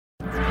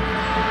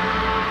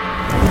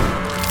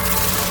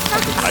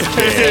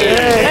Welcome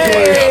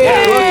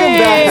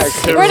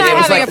back. We're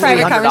not having a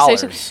private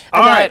conversation.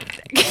 All right.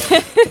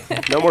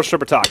 No more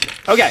stripper talk.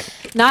 Okay.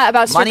 Not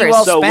about strippers. Money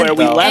well So spent, where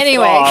we though. left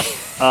Anyway.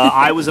 off,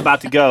 I was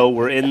about to go.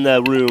 We're in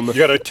the room You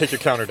gotta take your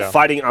counter down.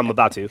 fighting. I'm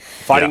about to.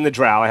 Fighting the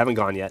drow. I haven't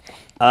gone yet.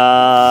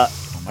 Oh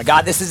my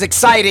God, this is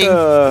exciting.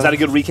 Is that a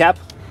good recap?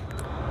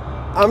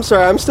 I'm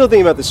sorry, I'm still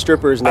thinking about the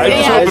strippers now. I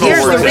just Yeah, hope it Here's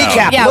the all works out.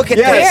 recap. Yeah, Look at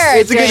yes,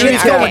 this. it's a good during- recap.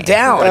 It's going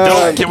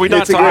down. Can we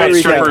not it's a talk great about recap.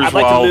 strippers I'd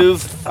like while to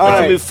move. All I'd like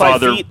right. to move 5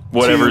 Father, feet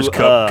whatever's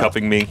to,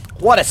 cupping me?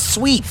 What a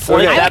sweep.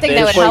 Point I that would think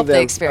that would Point help the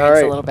them. experience All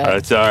right. a little bit.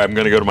 It's all right. I'm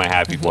going to go to my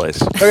happy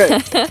place. Okay,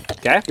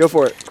 Okay. go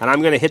for it. And I'm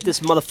going to hit this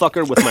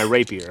motherfucker with my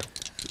rapier.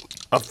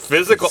 A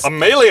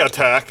melee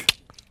attack.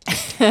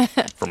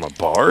 From a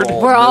bard?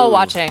 We're all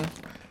watching.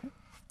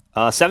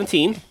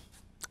 17. Hits.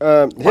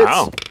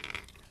 Wow.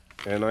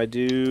 And I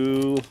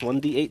do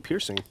 1d8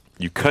 piercing.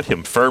 You cut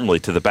him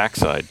firmly to the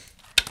backside.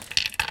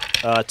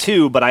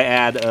 2, but I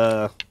add,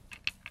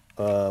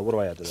 what do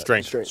I add to that?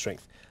 Strength.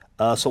 Strength.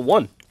 So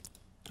 1.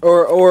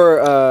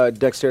 Or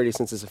dexterity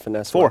since it's a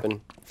finesse 4.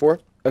 weapon. 4?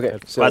 Okay,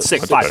 so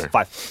 6. That's 5. better.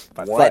 5.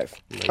 What?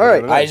 All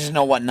right. I just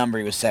know what number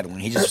he was said when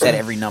he just said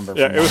every number.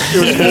 Yeah, from it one.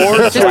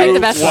 was 4, Just pick 2, the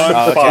best 1,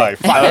 one.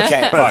 5.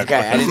 Okay,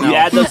 okay. I didn't know. You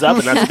add those up,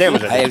 and that's the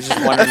damage. I was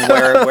just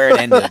wondering where it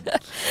ended.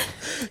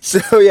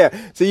 So yeah,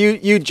 so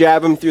you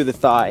jab him through the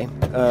thigh.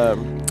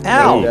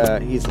 Ow.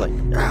 And, he's like,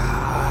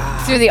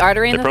 Through the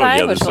artery in They're the probably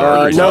thigh, the which other will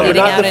arteries. be no,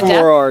 bleeding not out the in death.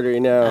 femoral artery.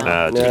 No,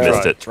 Just no.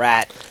 missed it.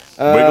 Rat.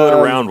 Wiggle it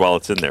around while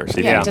it's in there. See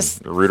if Yeah, you can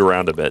just- root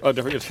around a bit. Oh,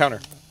 don't forget to counter.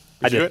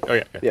 I Did you did. do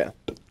it? Oh, yeah. Yeah.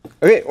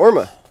 Okay,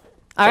 Orma.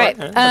 All right.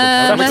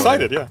 I'm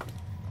excited, yeah.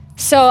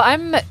 So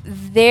I'm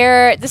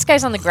there. This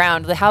guy's on the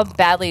ground. How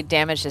badly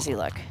damaged does he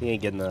look? He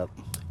ain't getting up.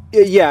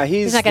 Yeah,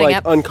 he's not getting like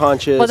up?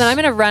 unconscious. Well, then I'm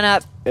going to run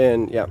up.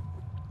 And yeah,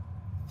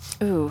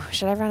 Ooh,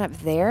 should I run up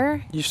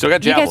there? You still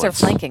got You javelins. guys are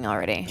flanking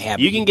already. Yeah,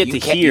 You but can get to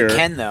here. You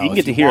can, though. You can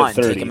if get to here at want,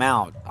 30. Take him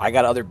out. I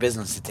got other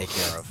business to take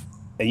care of.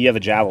 And you have a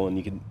javelin.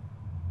 You can.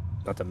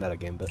 Not the meta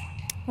game, but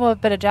Well,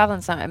 but a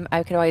javelin's not.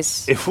 I could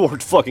always. it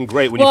worked fucking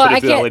great when Well, you put I it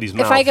through that can't. lady's If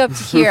mouth. I go up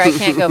to here, I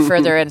can't go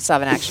further and still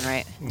have an action,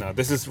 right? No,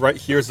 this is right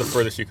here's the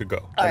furthest you could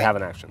go. I'd have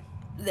an action.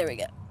 There we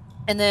go.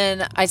 And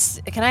then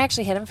can I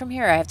actually hit him from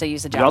here? Or I have to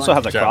use the You javelin. also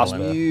have the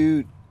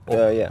Javelin.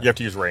 crossbow. yeah. You have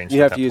to use range.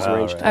 You have to use Oh,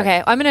 range. right.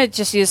 Okay, I'm gonna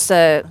just use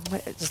the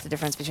just the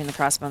difference between the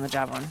crossbow and the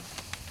javelin.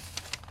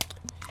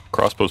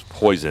 Crossbow's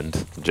poisoned.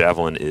 The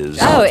javelin is.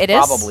 Oh, it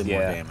is. Probably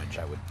more Yeah. damage,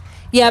 I would.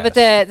 Yeah, but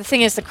the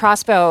thing is, the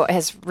crossbow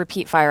has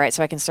repeat fire, right?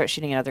 So I can start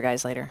shooting at other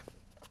guys later.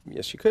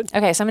 Yes, you could.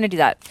 Okay, so I'm gonna do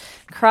that.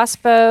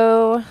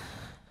 Crossbow.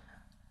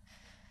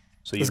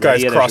 So This you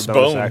guy's ready it as your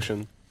bonus crossbone.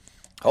 action.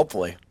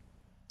 Hopefully.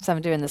 So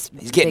I'm doing this.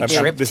 He's getting big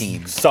deal. tripped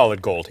teams.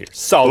 Solid gold here.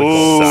 Solid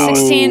gold.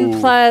 16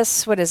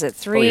 plus what is it?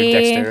 Oh, your 3.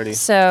 dexterity.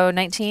 So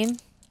 19.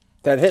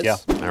 That hits. Yeah.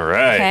 All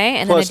right. Okay,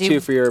 and Plus then I do. 2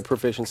 for your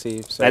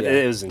proficiency. So That yeah,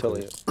 is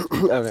totally.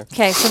 included. Okay.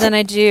 Okay, so then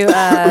I do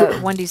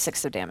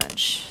 1d6 of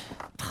damage.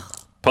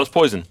 Plus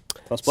poison.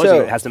 Plus poison,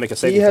 So it has to make a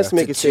saving he has to throw.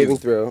 make a saving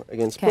throw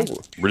against Okay. poison.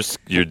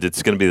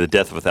 It's going to be the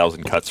death of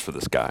 1,000 cuts for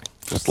this guy.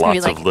 Just gonna be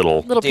lots like of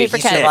little. Little Dude, paper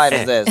he cuts.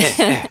 survives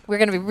this. We're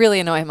gonna be really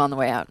annoy him on the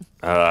way out.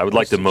 I would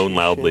like to moan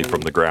loudly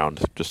from the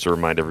ground, just to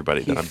remind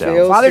everybody that I'm down.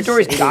 fails Father his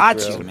Dory's saving got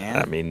throw. you, man.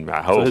 I mean,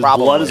 I So hope. his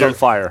Probably. blood is on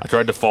fire. I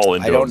tried to fall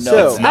into I don't him.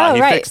 know. It's not. Oh,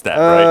 He right. fixed that,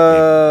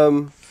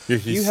 right?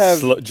 He's You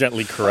have-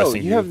 gently Oh,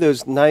 caressing you have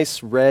those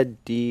nice red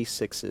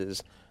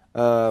D6s.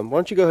 Why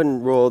don't you go ahead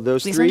and roll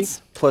those These 3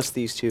 ones? plus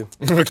these 2?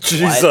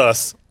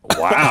 Jesus. I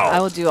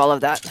Wow. will do all of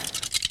that.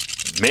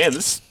 Man,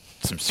 this is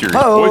some serious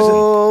poison.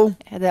 Oh.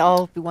 And they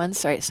all be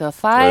ones, right? So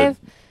 5,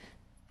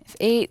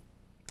 8,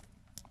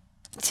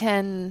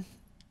 10,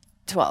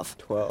 12.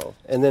 12.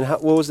 And then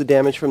what was the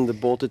damage from the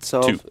bolt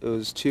itself? 2. It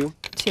was 2.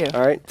 2.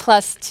 All right.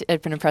 Plus an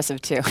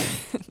impressive 2.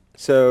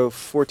 So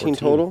 14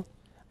 total.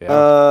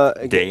 Yeah.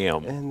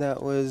 Damn. And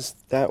that was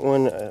that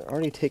one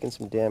already taken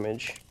some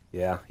damage.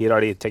 Yeah, he had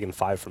already taken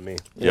 5 from me.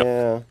 Yep.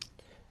 Yeah.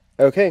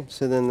 Okay,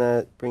 so then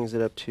that brings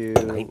it up to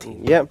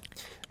 19. Yeah.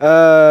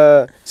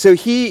 So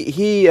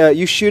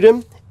you shoot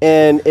him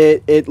and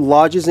it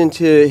lodges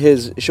into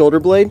his shoulder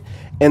blade,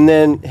 and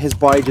then his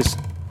body just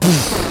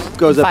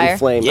goes up Fire? in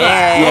flames.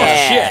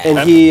 Yeah. And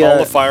And he all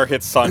the fire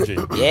hits Sanji.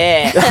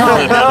 Yeah.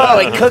 Oh,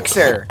 no, he cooks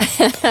her.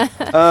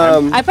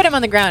 I put him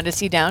on the ground. Is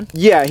he down?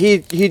 yeah, he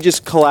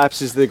just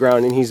collapses to the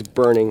ground and he's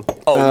burning.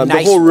 Oh, the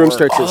nice whole room work.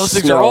 starts to Those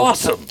things are smell.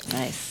 awesome.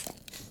 Nice.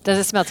 Does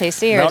it smell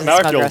tasty or Now, does now it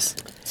I smell feel gross?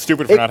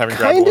 stupid for not having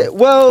grabbed Kinda, one.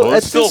 well, Well,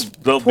 at still, this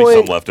there'll point, be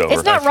some left over.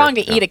 It's not wrong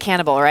to eat a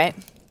cannibal, right?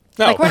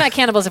 No. Like, we're not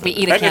cannibals if we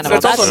eat a And it's- cannibal.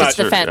 it's also That's not just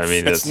true. defense. I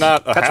mean, It's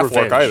not a That's half orc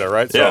revenge. either,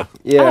 right? So, Yeah.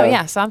 Yeah. Oh,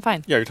 yeah, so I'm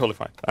fine. yeah, you're totally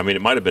fine. I mean,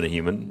 it might have been a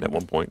human at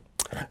one point.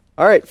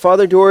 All right,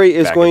 Father Dory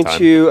is Back in going time.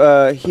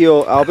 to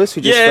heal Albus,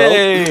 who just fell.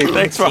 Yay!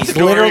 Thanks, He's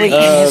Father literally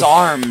Dory. in his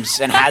arms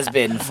and has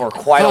been for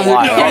quite a Oh,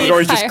 while. yeah.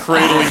 Dory's just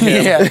cradling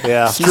him.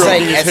 Yeah. He's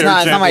like, his it's hair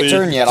not my gently.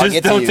 turn yet. I'll Just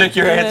get don't to you. take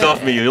your hands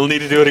off me. You'll need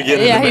to do it again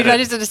Yeah, in a he minute.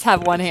 manages to just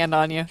have one hand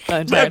on you the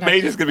entire That time.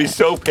 mage is going to be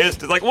so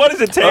pissed. It's like, what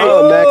does it take?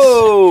 Oh,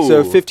 next.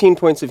 So 15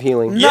 points of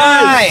healing.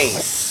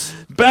 Nice.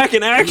 back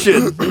in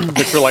action.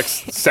 Picture like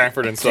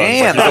Sanford and Son.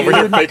 Damn, Like, he's over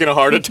here faking a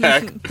heart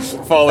attack,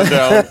 falling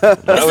down.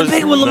 That was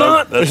big one,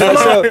 Lamont.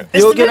 So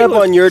you'll get up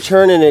on your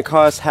turn, and it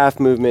costs half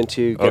movement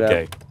to get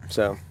Okay. up.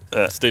 So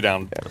Stay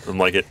down. I'm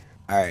like it.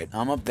 All right,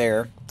 I'm up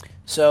there.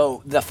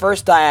 So the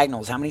first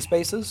diagonal is how many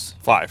spaces?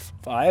 5.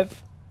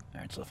 5?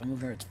 All right, so if I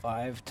move here, it's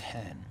 5,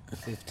 10,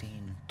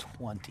 15,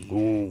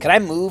 20. Can I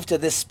move to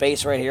this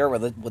space right here where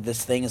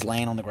this thing is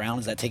laying on the ground?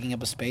 Is that taking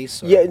up a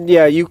space? Or?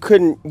 yeah, you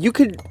couldn't. You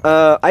could.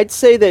 I'd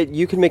say that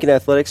you could make an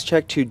athletics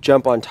check to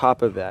jump on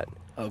top of that.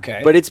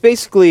 Okay. But it's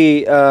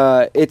basically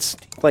it's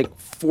like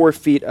 4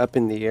 feet up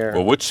in the air.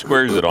 Well, which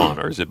square is it on,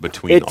 or is it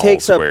between It all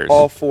takes squares? up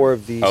all 4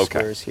 of these Okay.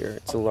 squares here.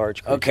 It's a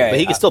large creature. Okay. But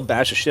he can still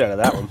bash the shit out of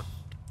that one.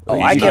 Oh,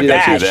 You I can can do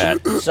bash.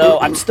 that. So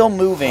I'm still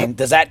moving.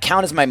 Does that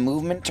count as my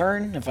movement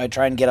turn if I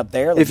try and get up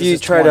there? Like, If this you is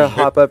try to 20.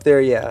 hop up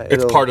there, yeah.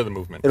 It's part of the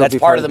movement. it'll That's be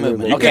part of the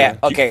movement. You Okay, can,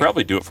 You okay. can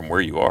probably do it from where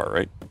you are,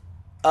 right?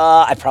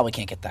 I probably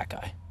can't get that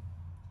guy.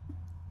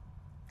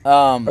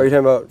 Are you talking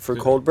about for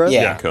cold breath?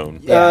 Yeah.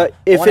 Cone. Yeah. I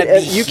If wanna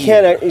it, be you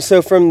here. can't.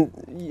 So from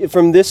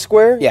this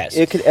square, Yes.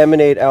 it could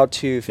emanate out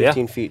to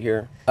 15 feet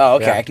here. Oh,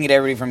 okay. Yeah. I can get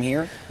everybody from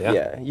here.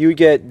 Yeah. You would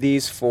get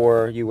these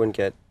 4. You wouldn't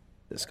get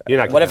this guy. You're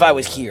not. What if I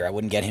was here? I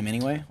wouldn't get him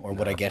anyway, or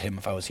would I get him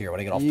if I was here? Would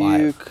I get all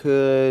You 5?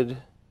 could.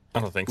 I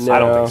don't think so. No, I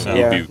don't think so.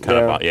 Yeah, He'd be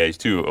kind no. of, he's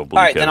too oblique.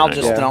 All right, then I'll and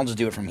just Yeah. then I'll just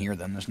do it from here.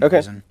 Then there's no Okay.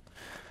 reason.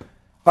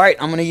 All right,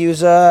 I'm gonna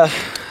use use my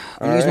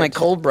right.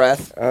 cold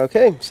breath.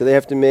 Okay, so they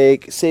have to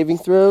make saving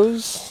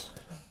throws.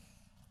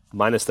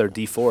 Minus their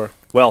D4.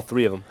 Well,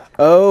 3 of them.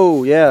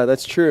 Oh, yeah,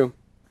 that's true.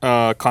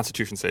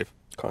 Constitution save.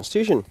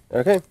 Constitution.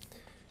 Okay.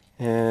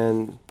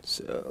 And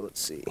so let's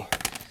see.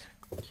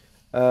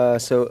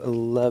 So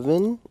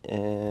 11,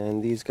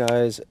 and these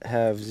guys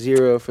have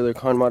 0 for their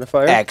con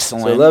modifier.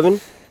 Excellent. So 11.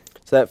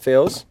 So that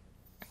fails.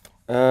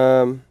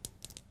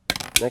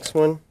 Next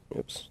one.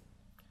 Oops.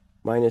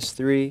 Minus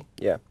 3.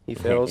 Yeah, he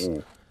fails.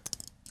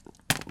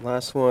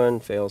 Last one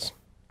fails.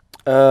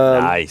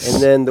 Nice.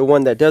 And then the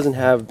one that doesn't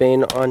have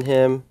Bane on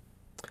him.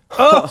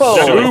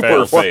 Super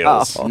fails.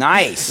 fails.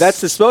 Nice. That's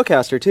the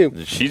spellcaster too.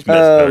 She's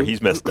messed. Or he's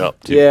messed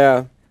up too.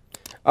 Yeah.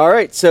 All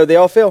right, so they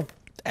all fail. So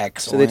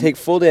excellent. they take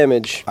full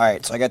damage. All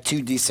right, so I got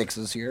 2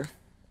 d6s here.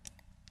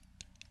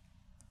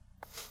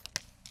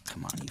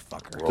 Come on, you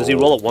fucker. Does he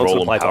roll it once roll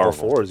and apply him to all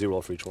powerful. 4, or does he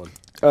roll for each one?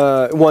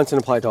 Once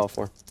and apply to all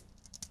 4.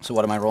 So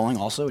what am I rolling?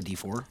 Also a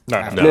d4?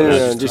 No, No, no,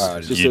 that's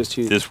just those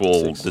 2.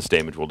 This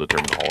damage will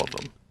determine all of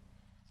them.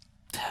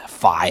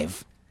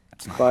 5.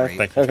 That's not 5.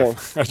 great. Thank you.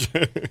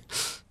 Okay.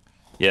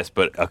 Yes,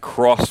 but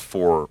across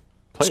 4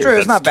 players, true, it's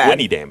that's not bad.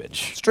 20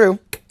 damage. It's true.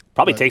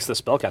 Probably takes the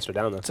spellcaster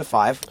down, though. It's a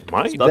 5.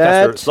 Mine?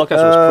 Spellcaster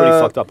was pretty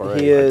fucked up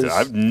already. He is.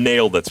 I've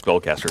nailed that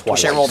spellcaster Wish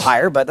twice. I rolled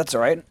higher, but that's all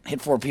right.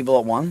 Hit 4 people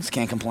at once.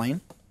 Can't complain.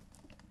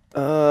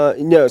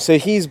 No, so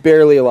he's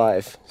barely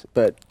alive,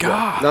 but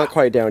yeah, not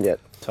quite down yet.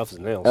 Tough as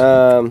nails.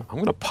 I'm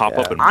going to pop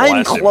up and I'm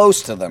blast him.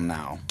 close to them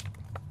now.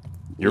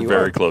 You're You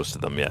very are. close to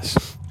them,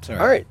 yes. It's All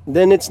right,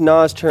 then it's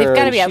Na's turn.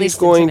 gotta be at She's least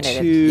going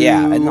intimidated. to.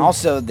 Yeah, and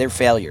also they're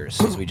failures,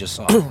 as we just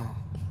saw.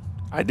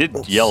 I did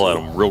yell at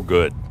them real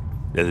good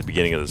at the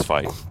beginning of this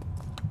fight.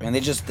 And they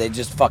just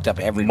fucked up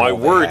every My roll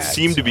they words had,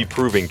 seem to so. be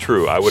proving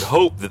true. I would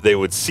hope that they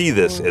would see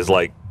this as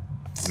like,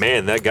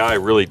 man, that guy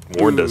really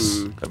warned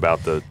us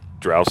about the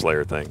Drow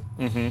Slayer thing.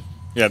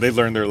 Yeah, they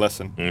learned their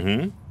lesson.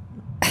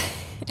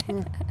 Mm-hmm.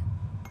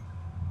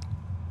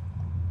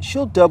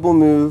 She'll double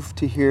move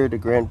to here to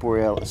Grant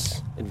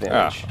Borealis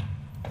advantage.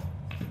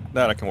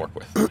 That I can work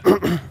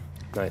with.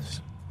 Nice.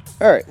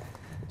 All right,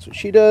 that's what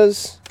she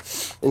does.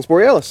 And it's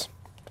Borealis.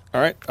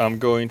 All right, I'm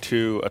going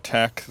to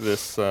attack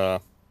this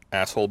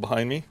asshole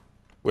behind me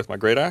with my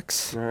great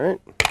axe. All right,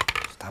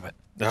 Stop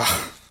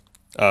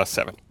it.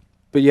 7.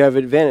 but you have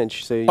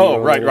advantage, so you. Oh,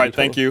 don't right, roll right. d20.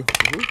 Thank you.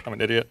 I'm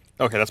an idiot.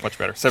 Okay, that's much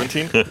better.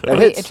 17. That Are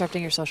you hits.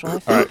 interrupting your social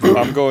life? All right,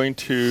 I'm going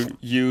to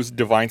use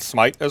Divine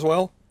Smite as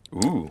well.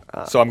 Ooh.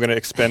 So I'm going to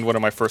expend one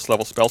of my first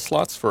level spell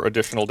slots for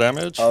additional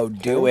damage. Oh,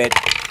 do it.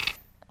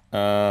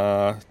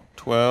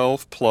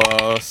 12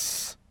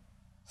 plus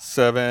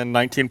 7,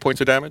 19 points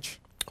of damage.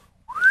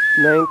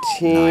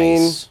 19.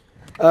 Nice.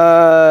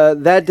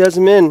 That does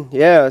him in.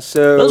 Yeah.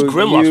 So Those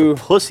Grimlocks you were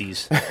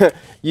pussies.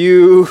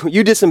 you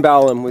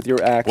disembowel him with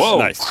your axe. Whoa.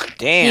 Nice. He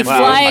Damn.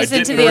 flies I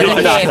into didn't the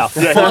other realize-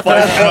 game. Yeah, he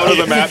flies out of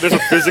the map. There's a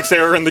physics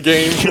error in the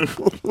game.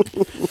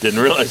 Didn't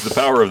realize the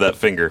power of that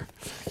finger.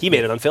 He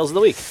made it on Fails of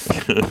the Week.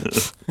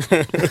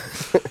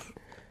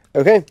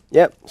 Okay.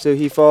 Yep. So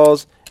he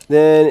falls.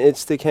 Then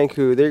it's the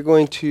Kenku. They're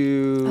going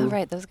to Oh,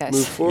 right, those guys.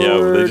 move Yeah,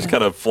 forward. they just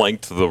kind of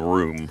flanked the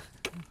room.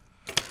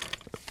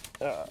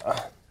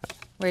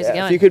 Where's he If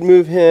going? you could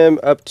move him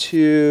up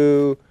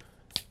to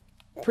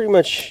pretty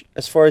much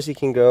as far as he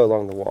can go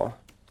along the wall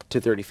to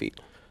 30 feet.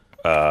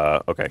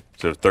 Okay,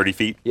 so 30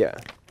 feet Yeah.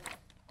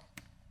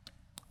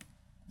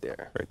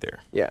 There. right there.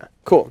 Yeah.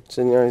 Cool.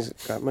 So now he's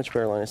got much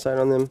better line of sight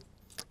on them,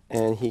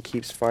 and he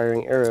keeps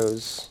firing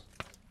arrows.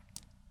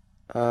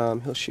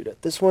 He'll shoot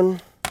at this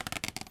one.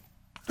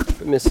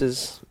 But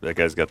misses. That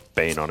guy's got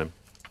Bane on him.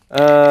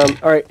 All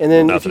right, and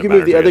then Not if that you it could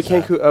move the other matters, I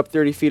guess. Kenku up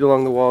 30 feet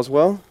along the wall as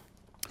well.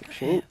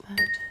 Shoot.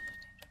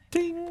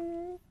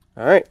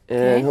 All right,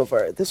 and he'll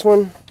fire at this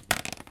one.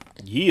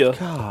 Yeah.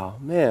 Oh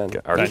man.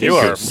 Our Man,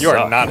 kids you are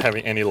suck. not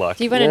having any luck.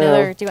 Do you want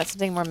another? Do you want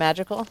something more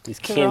magical? These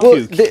to can't roll?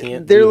 Well, Kenku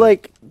can't they're do it.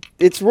 like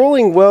it's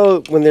rolling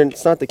well when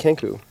it's not the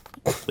Kenku.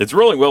 It's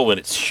rolling well when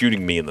it's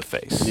shooting me in the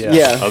face.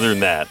 Yeah. Other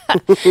than that,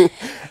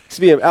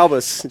 Speaking of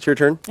Albus, it's your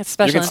turn. It's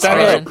special can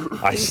stand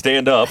inspiration. I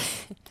stand up.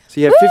 So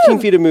you have 15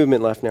 feet of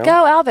movement left now. Go,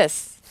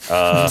 Albus.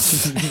 Uh,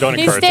 Don't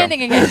He's encourage standing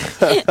him.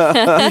 again.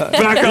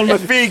 back on my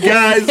feet,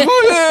 guys. Woo!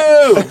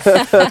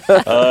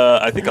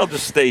 I think I'll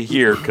just stay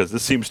here because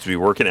this seems to be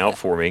working out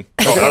for me.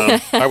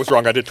 I was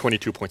wrong. I did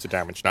 22 points of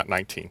damage, not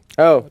 19.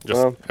 Oh, Just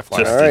well, FYI.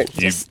 Just all right.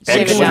 you Just save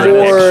it extra, down.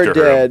 You're extra.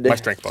 dead. My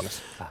strength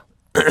bonus.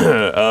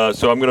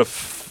 So I'm gonna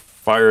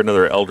fire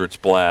another Eldritch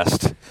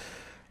Blast.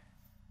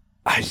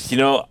 I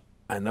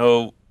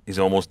know he's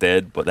almost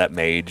dead, but that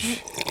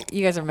mage.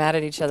 You guys are mad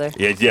at each other.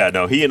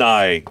 No, he and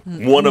I,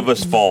 one of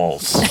us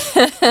falls.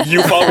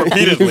 You fall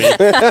repeatedly,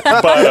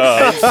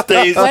 but it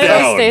stays One of us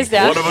down. stays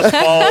down. One of us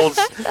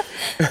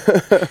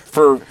falls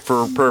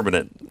for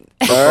permanent.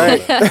 All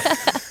right.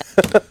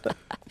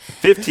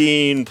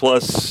 15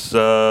 plus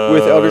With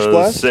Eldritch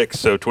Blast? 6,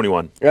 so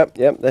 21. Yep,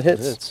 that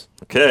hits. Hits.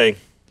 Okay.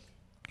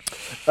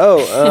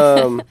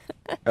 Oh,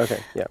 okay,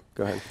 yeah,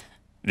 go ahead.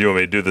 Do you want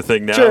me to do the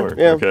thing now? Sure,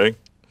 yeah. Okay.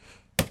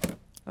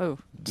 Oh,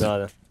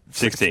 No.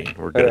 16.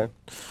 We're good.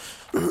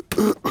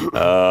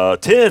 Okay.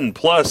 10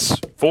 plus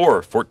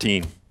 4,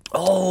 14.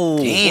 Oh,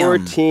 Damn.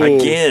 14.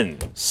 Again.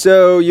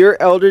 So your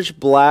Eldritch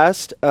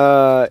Blast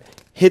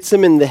hits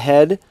him in the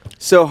head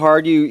so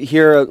hard you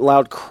hear a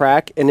loud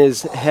crack and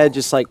his head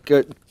just like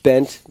got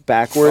bent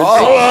backwards.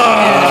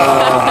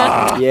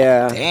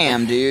 Yeah.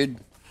 Damn, dude.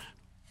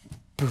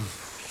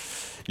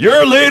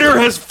 Your leader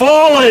has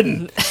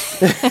fallen!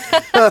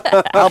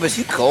 Albus,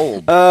 you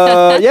cold.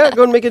 Yeah,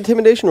 go and make an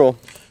intimidation roll.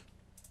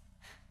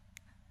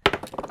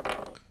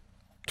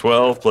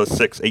 12 plus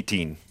 6,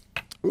 18.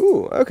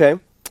 Ooh, okay.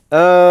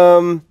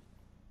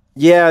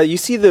 Yeah, you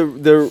see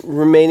the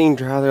remaining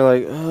drow, they're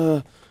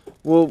like,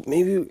 well,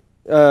 maybe...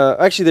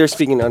 actually, they're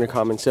speaking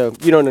Undercommon, so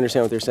you don't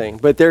understand what they're saying.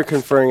 But they're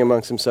conferring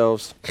amongst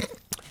themselves.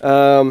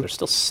 there's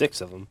still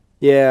 6 of them.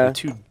 Yeah. And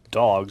 2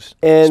 dogs.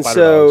 And spider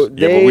so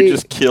dogs. Yeah, but we they...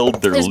 just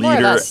killed their There's more of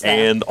leader us, though,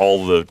 and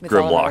all the with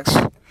all of our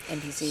Grimlocks.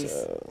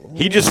 NPCs.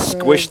 He just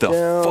squished the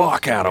down.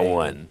 fuck out of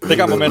one. They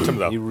got momentum,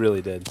 though. You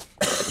really did.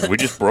 We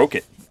just broke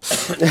it.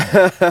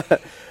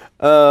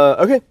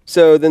 Okay,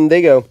 so then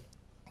they go.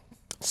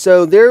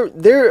 So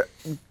they're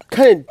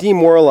kind of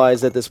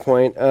demoralized at this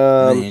point.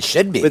 It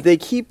should be. But they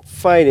keep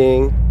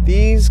fighting.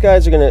 These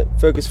guys are gonna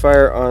focus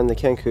fire on the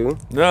Kenku.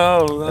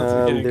 No,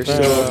 that's getting They're close.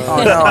 still. Oh,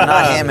 no,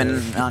 not him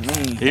and not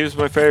me. He was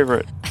my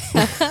favorite.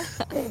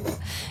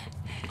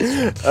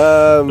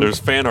 There's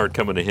fan art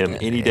coming to him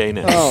any day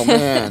now. Oh,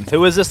 man.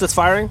 Who is this that's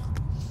firing?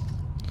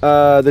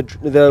 The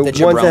ones that have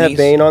jabronis?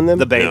 Bane on them.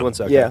 The Bane Yeah. ones?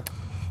 Okay. Yeah.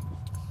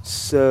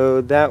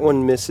 So that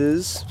one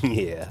misses.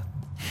 Yeah.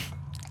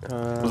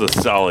 It was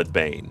a solid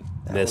Bane.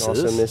 That one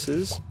also Misses.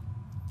 misses.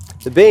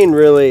 The Bane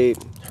really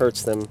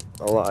hurts them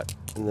a lot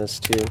in this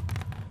too.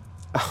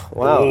 Oh,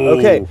 wow. Ooh.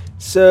 Okay.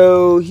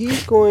 So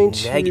he's going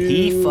to.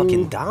 He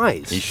fucking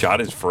dies. He shot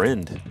his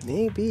friend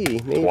Maybe.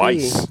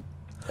 twice.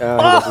 He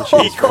doesn't shoot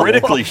He his friend.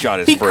 critically shot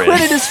his friend.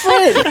 his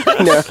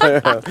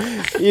friend. No.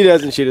 He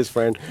doesn't shoot his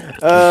friend. He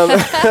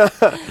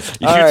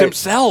shoots right.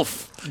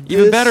 himself.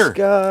 Even This better.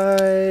 guy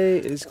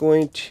is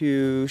going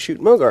to shoot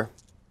Mogar.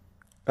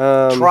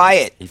 Try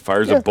it. He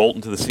fires Yeah. a bolt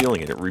into the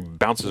ceiling and it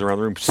bounces around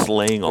the room,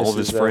 slaying all of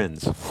his Misses,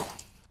 friends.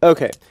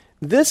 Okay.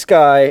 This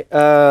guy,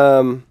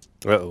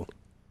 Uh-oh.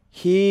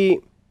 he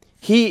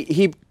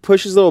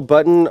pushes a little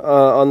button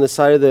on the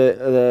side of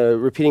the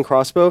repeating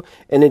crossbow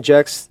and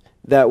ejects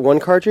that one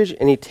cartridge,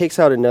 and he takes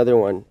out another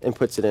one and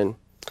puts it in.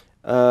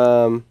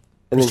 And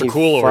then Mr. he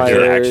Cool over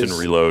Your here. action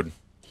reload.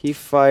 He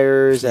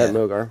fires at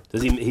Mogar.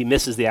 Does he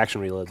misses the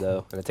action reload,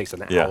 though, and it takes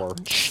an Yeah. hour.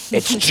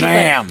 It's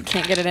jammed.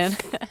 Can't get it in.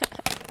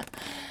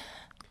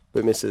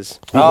 But misses.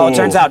 Oh, it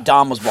turns out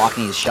Dom was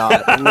blocking his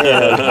shot.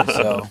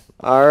 So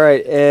All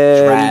right,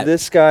 and Drat.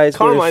 this guy's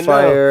going Carmine, to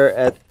fire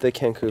at the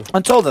Kenku.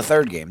 until the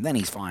third game, then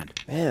he's fine.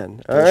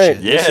 Man, all right.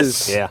 Yes.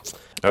 This is, Yeah.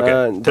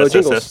 Okay.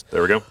 Bojangles. Test.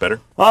 There we go. Better.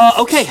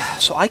 Okay,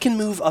 so I can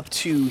move up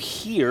to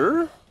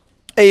here.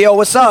 Hey, yo,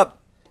 what's up?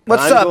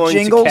 What's I'm up, going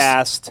Jingles? to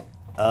cast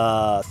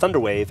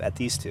Thunderwave at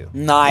these two.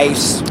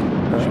 Nice. Should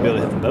be able to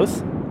hit them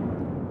both.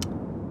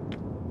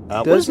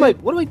 What Does is my?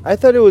 it? What do I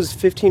thought it was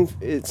 15.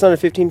 It's not a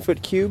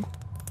 15-foot cube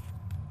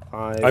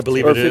I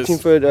believe or it is.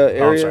 15-foot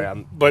area. Oh, I'm sorry.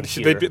 I'm But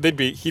here. they'd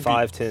be, he'd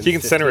 5, be, 10, he can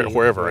center it 15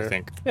 wherever, I here.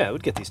 think. Yeah, it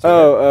would get these two.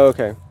 Oh,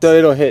 okay. So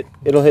it'll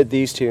hit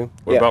these two.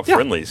 What yeah. about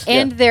friendlies?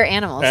 And their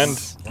animals.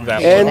 And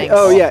that And one. Thanks.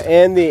 oh yeah,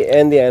 and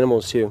the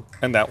animals too.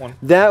 And that one.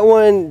 That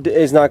one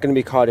is not going to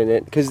be caught in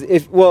it because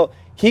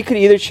he could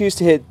either choose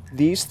to hit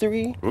these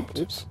three.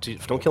 Oops. Dude,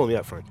 don't kill me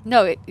up front.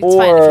 No, it's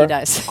fine if Or- he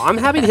dies. I'm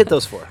happy to hit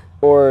those four.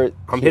 Or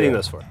I'm here, hitting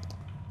those four.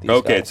 these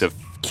Okay, guys. it's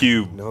a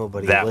cube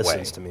Nobody that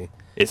listens way. to me.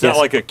 It's Yes. not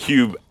like a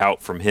cube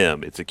out from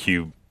him. It's a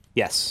cube.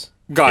 Yes.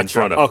 Gotcha.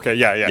 front of- Okay,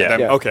 yeah.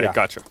 Yeah. Okay, Yeah.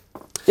 gotcha.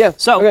 Yeah.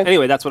 So okay.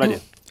 anyway, that's what I do.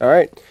 All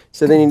right.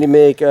 So they need to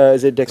make,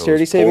 is it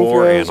dexterity Those saving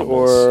poor throws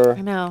animals. or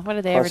I know. What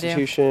did they ever do?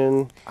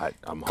 Constitution? I'm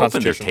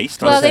hoping they're Constitution.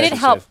 tasty. Well, they didn't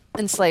Constitution help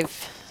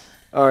enslave.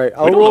 All right. We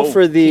I'll don't roll know.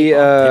 for the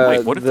Hey,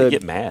 Mike, what if they the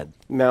get mad?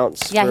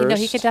 mounts Yeah,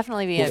 first. he could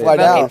definitely be a We'll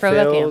find out.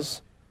 provoking him.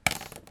 Fails.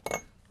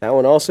 That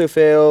one also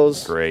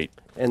fails. Great.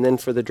 And then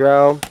for the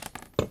drow,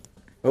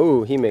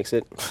 oh, he makes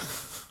it.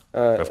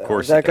 Of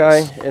course that he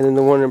guy, does. and then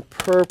the one in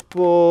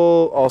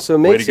purple also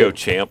Way makes to go, it.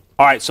 champ.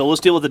 All right, so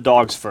let's deal with the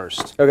dogs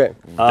first. Okay.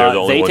 They're the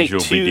only they ones take you'll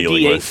be 2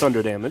 dealing d8 with.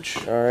 thunder damage.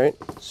 All right.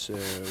 So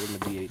with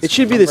the d8. It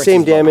should be the Versus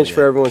same damage bubble,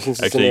 for yeah. everyone since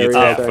it's Actually, an you get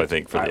area half, attack. I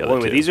think, for All the right, other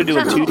wait, two. these are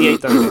doing 2d8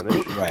 thunder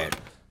damage,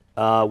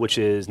 Right. which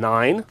is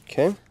 9.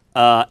 Okay.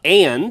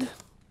 And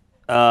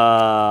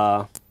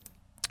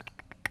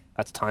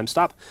that's time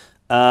stop.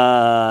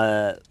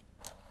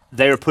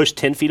 They are pushed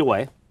 10 feet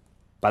away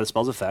by the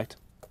spell's effect.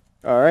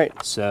 All right.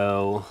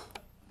 So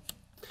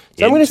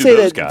So I'm going to Into say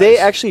those that they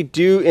guys. actually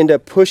do end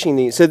up pushing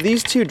these. So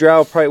these two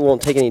drow probably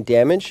won't take any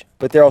damage,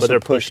 but they're also they're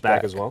pushed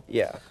back as well?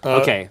 Yeah.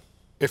 okay.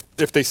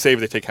 If they save,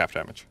 they take half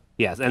damage.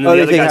 Yes, and then Oh, the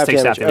they other take guys half take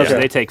half damage, damage. So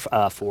okay. they take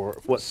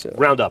 4. What? So-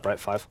 Round up, right?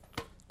 5.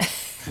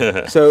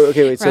 So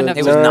okay, wait. So Round up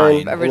it's to 9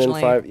 9 and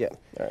originally. then 5. Yeah.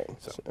 All right.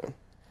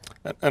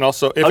 So, And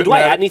also, if Oh, it do I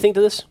add matter- anything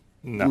to this?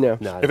 No. No. No, I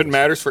If don't it think so.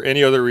 matters for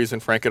any other reason,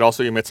 Frank, it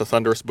also emits a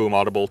thunderous boom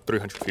audible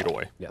 300 feet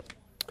away. Yeah.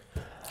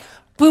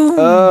 Boom.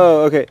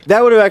 Oh, okay.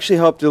 That would have actually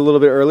helped a little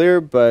bit earlier,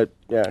 but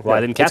yeah. Well, I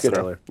yeah, didn't that's cast it good.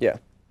 earlier. Yeah.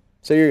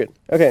 So you're good.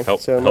 Okay.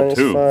 Help, so help minus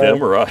who? 5.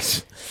 Them or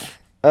us?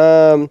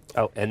 Oh,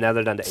 and now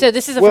they're down to 8. So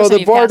this is the Well, first time the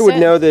you've bard cast would it?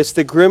 know this.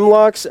 The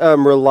Grimlocks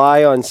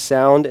rely on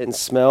sound and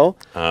smell.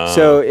 Ah.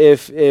 So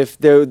if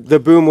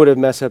the boom would have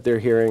messed up their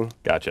hearing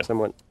Gotcha.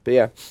 somewhat. But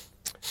yeah.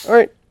 All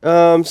right.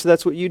 So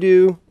that's what you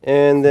do,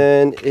 and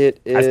then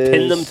it is. I've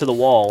pinned them to the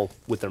wall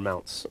with their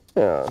mounts.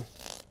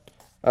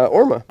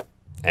 Orma.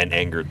 And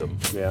angered them.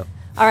 Yeah.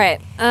 All right.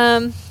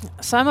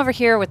 So I'm over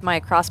here with my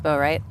crossbow,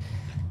 right?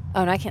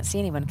 Oh, no, I can't see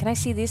anyone. Can I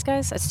see these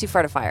guys? It's too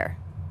far to fire.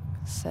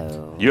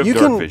 So You have You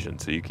dark can- vision,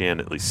 so you can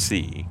at least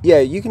see. Yeah,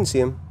 you can see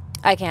him.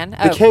 I can.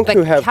 The Oh, Kenku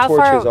but have how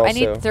torches far? I also.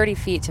 need 30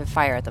 feet to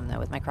fire at them though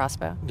with my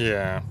crossbow.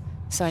 Yeah.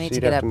 So I need So to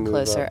you'd get have up to move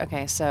closer. up.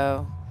 Okay,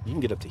 so You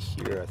can get up to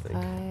here, I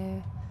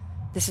think.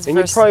 this is And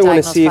you first probably want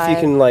to diagonal's see if you 5.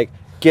 can like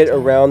get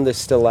around the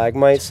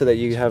stalagmites so that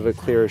you have a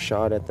clearer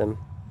shot at them.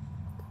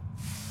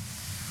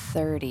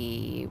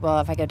 30. Well,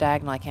 if I go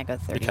diagonal, I can't go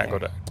 30. You can't go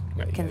there.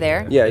 down. Can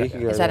there? Yeah, you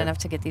can go Is that there. enough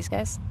to get these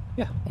guys?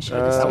 Yeah. I should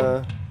have this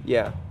one.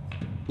 Yeah.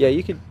 Yeah,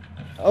 you could.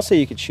 I'll say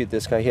you could shoot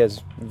this guy. He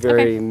has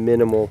very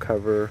minimal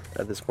cover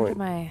at this Look at point.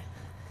 my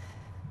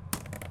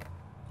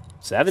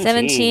 17.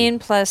 17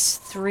 plus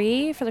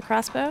 3 for the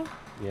crossbow.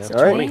 Yeah. So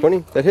All right, 20. 20.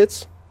 That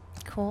hits.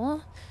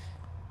 Cool.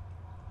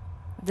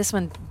 This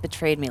one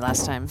betrayed me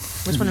last time.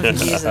 Which one of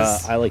these uses?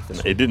 I like them.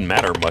 It didn't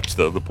matter much,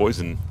 though. The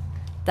poison,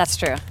 That's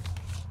true.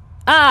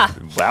 Ah!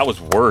 that was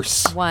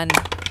worse. 1.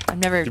 I'm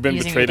never You've been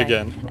using betrayed the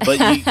die. again. But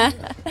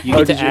you Oh, get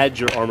to did you- add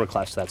your armor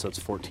class to that, so it's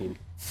 14.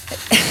 All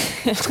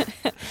right, so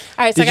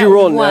I Did you got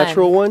roll a 1.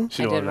 natural one?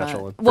 She I rolled a did natural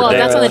roll- one. Well, For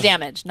that's on the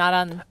damage. damage, not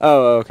on.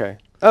 Oh, okay.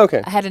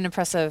 Okay. I had an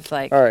impressive,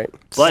 like. All right.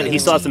 But he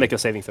still has to make a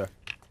saving throw.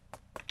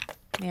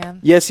 Yeah.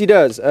 Yes, he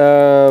does.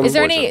 Is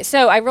there any? Poison.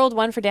 So I rolled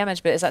 1 for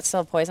damage, but is that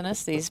still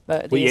poisonous? These,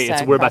 Well, these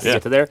yeah, we're about to Yeah.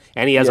 get to there.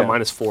 And he has Yeah. a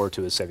 -4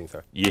 to his saving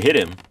throw. You hit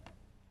him.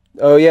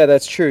 Oh yeah,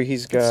 that's true.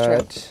 He's got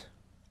That's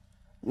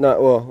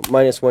not well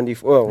minus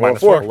 1d4. Oh, well,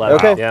 Minus 4. 11.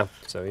 Okay. Yeah.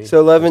 So, he So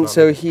 11. does not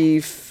So make- he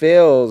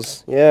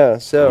fails. Yeah.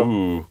 So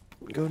Ooh.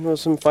 go and roll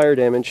some fire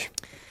damage.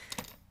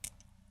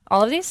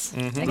 All of these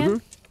Mm-hmm.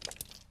 again.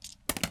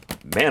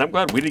 Man, I'm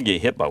glad we didn't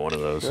get hit by one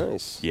of those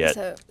Nice. yet.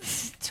 So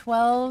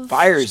 12.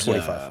 Fire's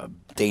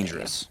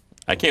dangerous.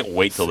 I can't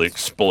wait till it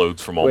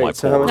explodes from all my Wait.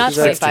 So how pores. much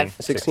Not is that? 25.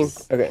 16.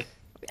 Okay.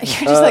 You're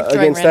just like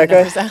throwing against random that guy?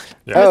 numbers out.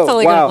 Yeah. I was Oh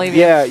totally wow. gonna believe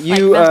you. Yeah. Like,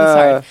 You. Mountain's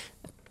hard.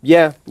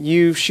 Yeah.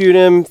 You shoot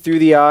him through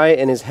the eye,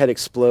 and his head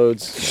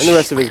explodes, and the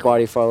rest of his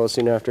body follows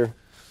soon after.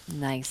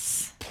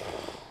 Nice.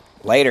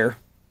 Later.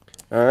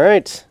 All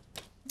right.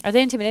 Are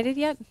they intimidated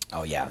yet?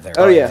 Oh yeah. They're,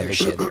 Oh, yeah. They're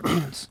shit. Their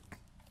pants.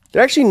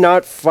 They're actually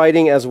not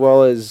fighting as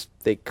well as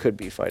they could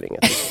be fighting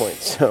at this point.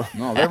 So.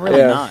 No, they're really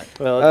Yeah. not.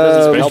 Well, it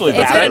doesn't help especially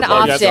that It's the been bad an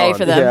off bugs day on.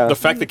 for them. Yeah. The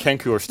fact that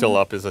Kenku are still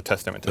up is a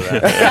testament to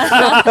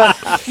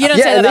that. You don't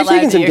Yeah, say and that out they're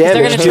taking loud, do some you? 'Cause they're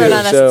damage, going to turn too,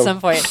 on us so- at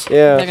some point.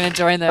 Yeah. They're going to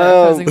join the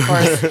opposing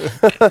force.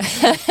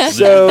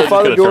 So Just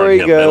Father gonna turn Gory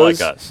him, they like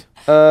goes. us.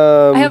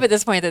 I hope at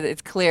this point that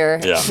it's clear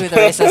Yeah. who the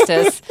racist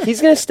is.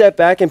 He's gonna step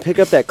back and pick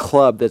up that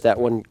club that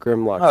one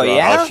Grimlock. Oh, dropped.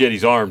 yeah? Oh shit,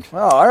 he's armed. Oh,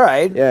 all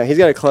right. Yeah, he's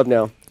got a club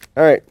now.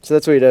 All right, so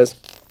that's what he does.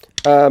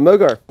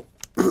 Mogar.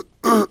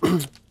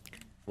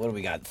 What do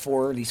we got?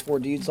 These 4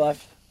 dudes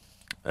left?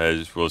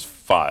 It was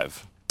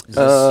 5. Is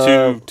this,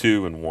 2,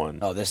 2, and 1.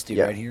 oh, this dude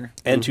yeah. right here?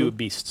 And 2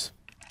 beasts.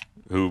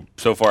 Who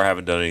so far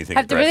haven't done anything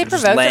Have they really aggressive.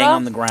 Just Provoked at laying all?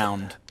 on the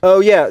ground. Oh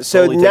yeah,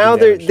 so Slowly now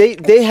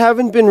taking they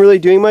haven't been really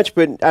doing much,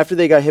 but after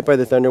they got hit by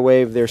the thunder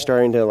wave, they're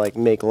starting to like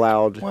make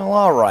loud Well,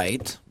 all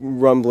right.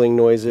 rumbling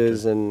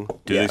noises, and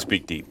Do they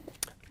speak deep?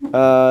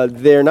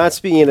 they're not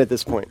speaking it at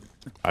this point.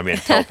 I mean,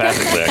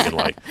 telepathically, I can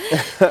like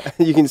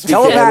You can speak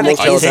Telepathic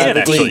to animals I can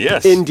telepathically actually,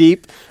 yes. in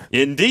deep.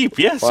 in deep,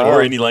 yes, Wow.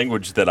 or any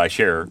language that I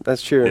share.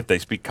 That's true. If they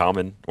speak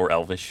Common or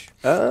Elvish,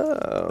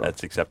 Oh.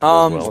 that's acceptable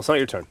as Well, well. it's not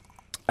your turn.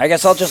 I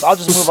guess I'll just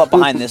move up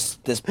behind this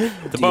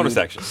The bonus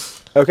action.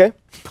 Okay.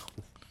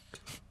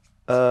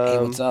 Hey,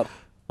 what's up?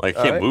 Like,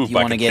 I can't Alright. move, You but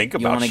I want to can get think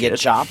about shit. get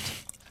chopped?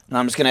 And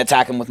I'm just gonna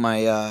attack him with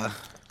my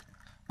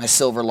my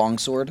silver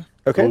longsword.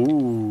 Okay.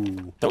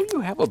 Ooh. Don't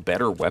you have a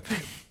better weapon?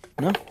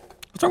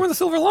 What's wrong with the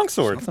silver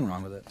longsword? Nothing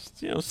wrong with it.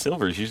 You know,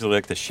 silver is usually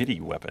like the shitty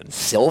weapon.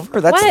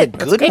 Silver? That's What?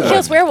 the good It one.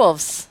 kills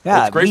werewolves.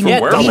 Yeah, It's great we, for we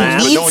werewolves, but need no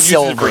one uses it for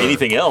silver.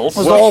 anything else. That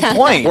was the whole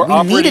point. We're we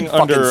operating needed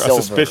fucking under a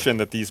silver. suspicion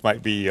that these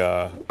might be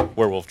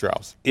werewolf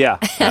drows. Yeah.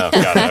 Oh, God,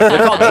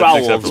 They're called that's drow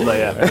acceptable. wolves, but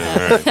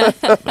yeah.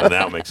 All right. Well,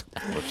 now it makes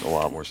a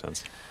lot more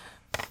sense.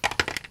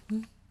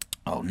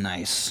 Oh,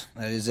 nice.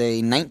 That is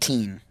a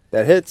 19.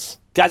 That hits.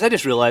 Guys, I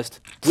just realized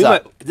this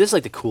is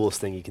like the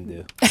coolest thing you can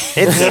do.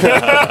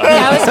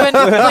 That was when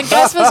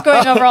Gus was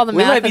going over all the We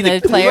math might be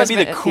and the, the we might players. be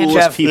the but- coolest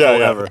Jeff- people Yeah,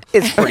 yeah. ever.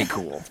 It's pretty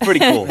cool.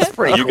 Pretty cool.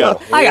 Pretty You cool.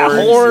 got I got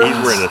horns.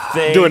 He's wearing a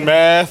thing. Doing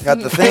math. Got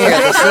the thing. I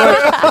got the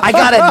sword. I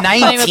got a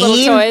Playing with little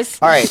 19. toys.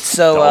 All right,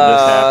 so All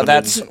this happening.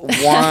 that's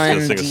Gonna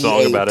 1 sing a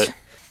song about it.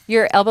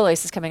 Your elbow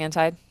lace is coming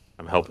inside.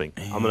 I'm helping.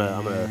 I'm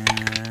gonna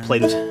play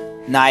this.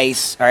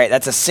 Nice. All right,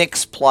 that's a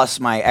 6 plus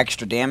my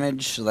extra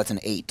damage, so that's an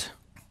 8.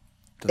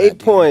 8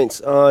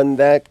 points on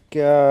that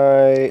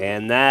guy.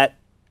 And that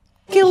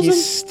kills him.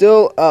 He's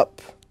still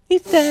up.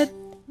 He's dead.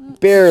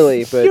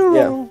 Barely, but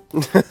Hero.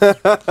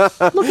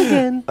 Look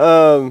again.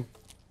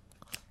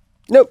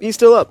 Nope, he's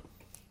still up.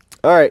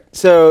 All right,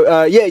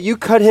 so yeah, you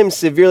cut him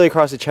severely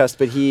across the chest,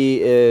 but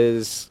he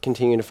is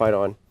continuing to fight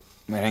on.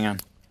 Wait, hang on.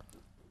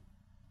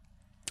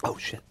 Oh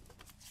shit.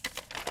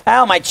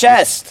 Ow, my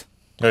chest.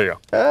 There you go.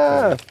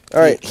 Ah, all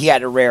right. He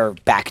had a rare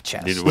back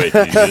chest. Wait,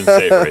 you didn't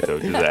say it right, though.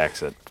 Do the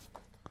accent.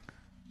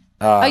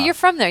 Oh, you're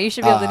from there. You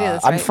should be able to do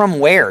this, I'm right? from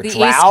where? the East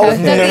Drow?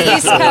 Coast. No, the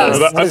East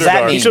Coast. What does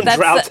that mean? He's from That's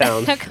Drow the-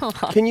 Town. Come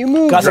on. Can you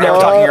move? Gus and I were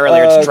talking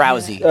earlier. It's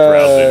drowsy.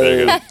 There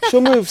you go.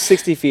 She'll move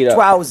 60 feet up.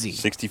 drowsy.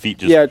 60 feet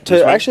just Yeah, this to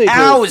way? actually.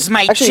 Ow, is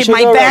my actually, chin- she'll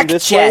my go around back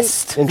this way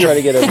chest. and try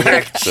to get over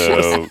here.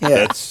 So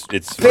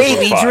it's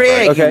Baby 5,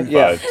 Drake. Right? Okay,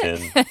 yeah.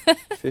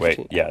 5, 10.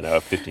 Wait, yeah, no,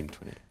 15,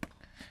 20.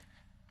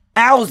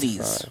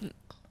 Owsies.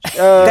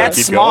 Uh, That's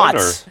Keep going,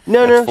 smots.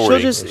 no, That's she'll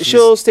 40. just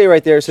she'll stay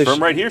right there. So From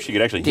she, right here, she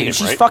could actually hit Dude, him,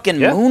 she's right? fucking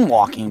Yeah.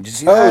 moonwalking. Did you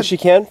see oh, that? she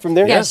can from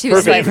there. Yeah, she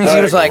was perfect. like,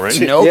 She was like,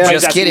 Right. nope, Yeah.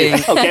 just kidding.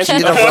 Okay. She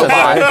did a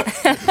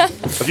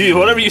robot. Dude,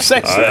 whatever you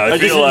say, sir. I You,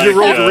 feel like you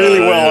rolled really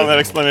well yeah. on that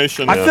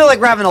explanation. I feel like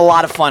we're having a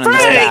lot of fun in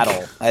this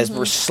battle as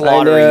we're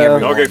slaughtering I know.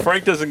 everyone. Okay,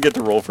 Frank doesn't get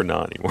to roll for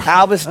none anymore.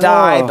 Albus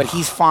died, Oh. but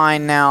he's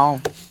fine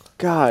now.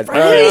 God.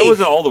 I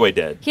wasn't all the way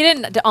dead. he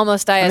didn't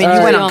almost die. I as mean, well.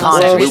 you went He almost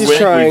unconscious. died. We she's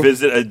went, trying. we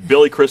visited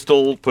Billy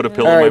Crystal, put a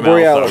pill All in my right, mouth. That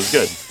Borealis.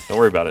 was good. Don't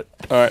worry about it.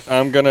 All right,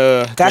 I'm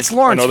gonna That's drink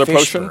Lawrence another Fishburne,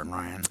 potion.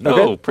 Ryan. No,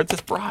 Okay.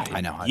 Princess Bride.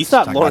 I know. I You was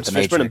thought talking Lawrence about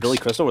the Fishburne and Matrix. Billy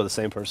Crystal were the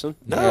same person?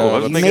 No, I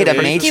was He thinking made a of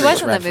Matrix He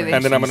was in that reference. movie.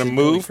 And then I'm gonna He said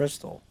Billy move.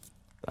 Crystal.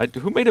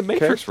 Who made a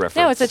Matrix reference?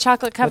 No, it's a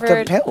chocolate With the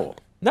covered pill.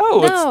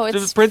 No, it's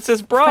it's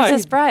Princess Bride.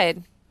 Princess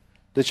Bride.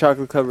 The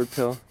chocolate covered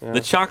pill. Yeah.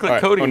 The chocolate All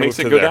right, coating I'm gonna makes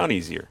move it to go there. down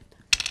easier.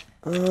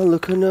 Oh,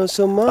 look who knows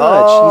so much.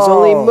 He's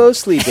only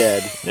mostly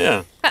dead.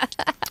 Yeah.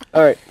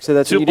 All right, so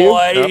that's Two what you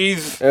do.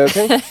 boys.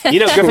 Okay. You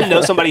know, Griffin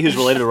knows somebody who's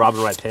related to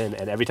Robin Wright Penn,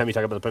 and every time you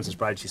talk about the Princess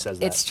Bride, she says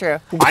that. It's true.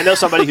 I know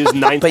somebody whose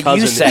ninth But you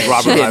cousin said is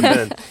Robin Wright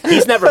Penn.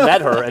 He's never met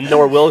her, and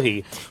nor will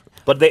he.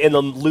 But they, in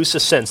the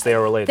loosest sense, they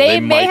are related. They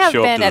might may have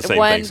show up been to the at same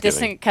one Thanksgiving.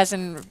 distant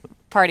cousin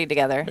party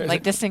together,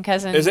 like distant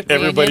cousin. Isn't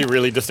everybody reunion.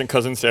 really distant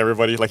cousins to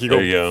everybody? Like you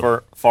There you go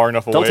go. far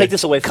enough away. Don't take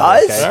this away from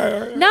Cuz?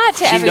 her, okay? Not to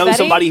She everybody. knows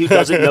somebody who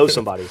doesn't know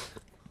somebody.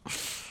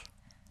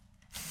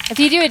 If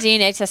you do a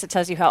DNA test, it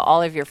tells you how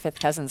all of your fifth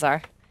cousins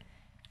are.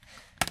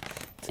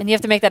 And you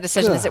have to make that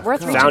decision. Is it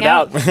worth reaching Found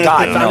out. God,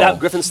 Found no. out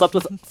Griffin slept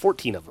with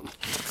 14 of them.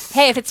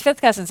 Hey, if it's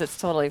fifth cousins, it's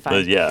totally fine.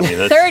 But yeah, I mean,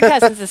 that's, Third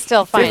cousins is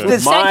still fine.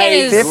 This- Second my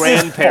is This is far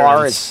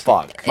grandparents. as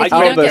fuck. My If you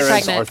don't get grandparents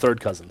pregnant. are third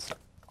cousins.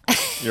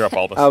 You're up,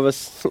 Albus.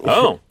 Albus.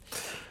 oh,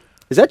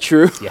 Is that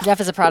true? Jeff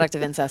is a product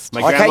of incest. My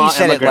I like how grandma you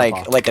said and it my like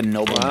grandpa. like a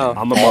nobleman. Wow.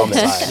 On my mom's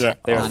side. Yeah.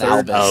 They're On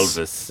third. Albus.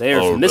 Elvis. They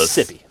are from Elvis.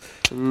 Mississippi.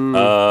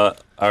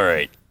 All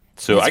right.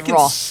 So It's I can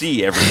raw.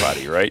 see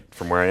everybody, right,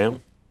 from where I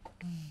am?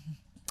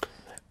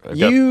 I've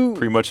got You-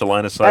 pretty much a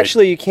line of sight.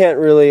 Actually, you can't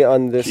really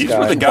on this These guy.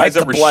 were the Wipe guys the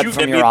that were blood shooting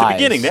from at me your at the eyes.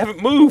 beginning. They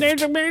haven't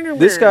moved.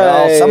 This guy.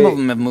 Well, some of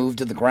them have moved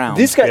to the ground.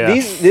 These guys. Yeah.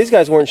 These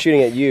guys weren't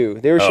shooting at you.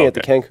 They were shooting at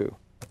the okay. Kenku.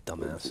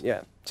 Dumbass.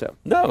 Yeah. So.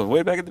 No,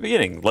 way back at the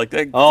beginning. Like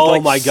Oh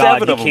like my God,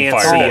 7 you of them can't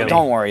fired see at him. me.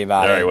 Don't worry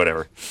about All it. right,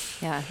 whatever.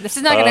 Yeah, this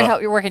is not going to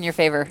help your work in your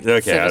favor. Okay,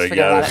 so just I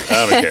forget about it.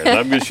 don't care.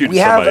 I'm going to shoot We somebody.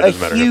 have a It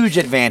doesn't matter. huge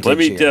advantage Let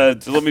me here.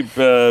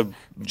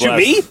 blast.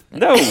 me?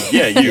 No,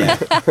 yeah, you.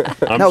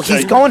 No,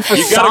 he's going for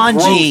you got a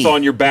Sanji. growth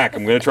on your back.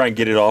 I'm going to try and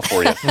get it off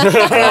for you.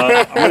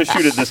 I'm going to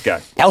shoot at this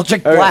guy.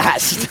 Eldritch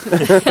Blast.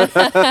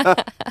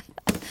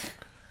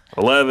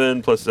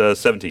 11 plus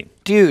 17.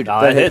 Dude,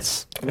 That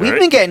hits. we've Alright.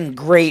 been getting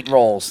great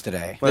rolls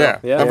today. Yeah.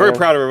 yeah. I'm very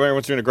proud of everyone.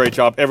 Everyone's doing a great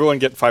job. Everyone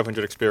get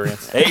 500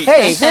 experience.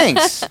 Hey,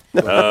 thanks. After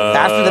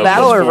the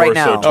battle plus or right 4,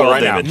 now? So 12 Oh,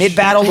 right now. damage.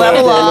 Mid-battle 12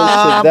 level damage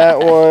up. to that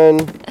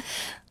one.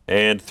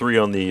 And 3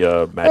 on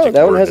the magic. Oh,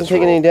 that one word hasn't this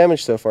taken roll. any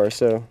damage so far,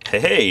 so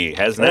Hey,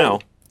 has now.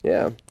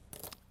 yeah.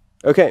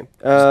 Okay.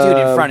 This dude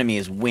in front of me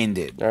is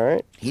winded. All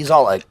right. He's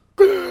all like,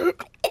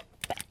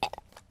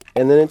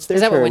 And then it's their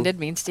Is that turn. what winded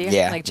means to you?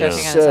 Yeah. Like choking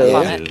Yeah. on his So- own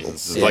Yeah. vomit?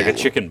 It's like a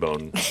chicken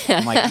bone.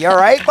 I'm like, you all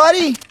right,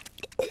 buddy?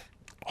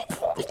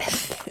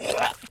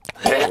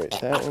 Wait,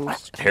 that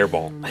one's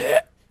Hairball.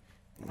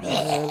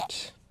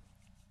 that.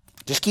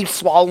 Just keep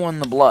swallowing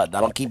the blood.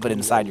 That'll keep it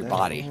inside your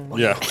body.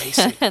 Yeah.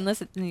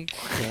 Unless it, The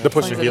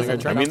push As of long as it healing.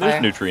 doesn't I burn mean, on there's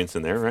fire. nutrients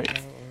in there, right?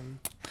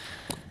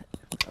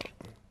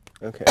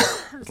 Okay.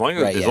 As long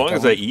as, Right, as, yeah, long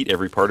as don't- I eat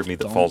every part of me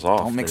that falls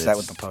off. Don't mix then that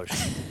with it's the potion.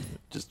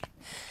 Just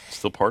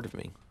still part of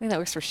me. I think that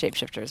works for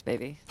shapeshifters,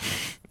 baby.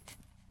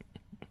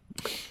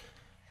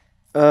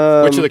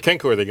 Which of the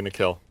Kenku are they going to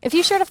kill? If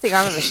you showed off the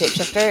arm of a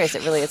shapeshifter, is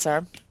it really its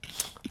arm?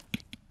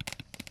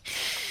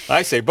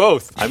 I say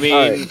both. I mean,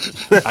 I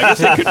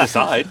guess I could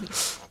decide.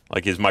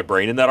 Like, is my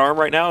brain in that arm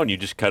right now and you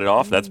just cut it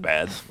off? That's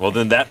bad. Well,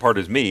 then that part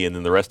is me, and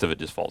then the rest of it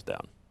just falls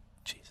down.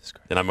 Jesus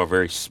Christ. Then I'm a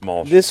very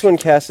small... This one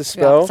casts a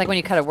Yeah, spell. it's like when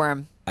you cut a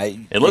worm.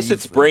 Unless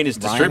its brain is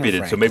Ryan or distributed,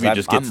 Frank? so maybe 'Cause it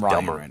just I'm gets Ryan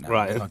dumber. Right now.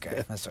 Ryan.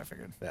 Okay, that's what I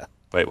figured.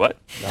 Wait, what?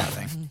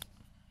 Nothing.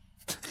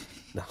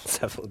 No, it's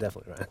definitely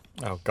right.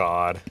 Oh,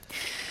 God.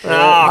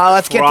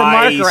 Let's get the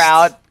marker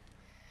out.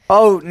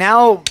 Oh,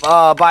 now,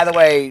 by the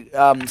way,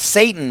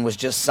 Satan was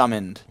just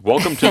summoned.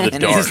 Welcome to the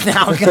And dark. he's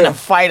now going to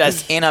fight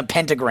us in a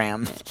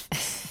pentagram.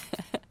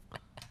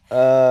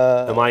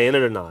 Am I in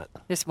it or not?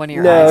 Just one of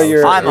your No, eyes.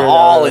 you're. I'm you're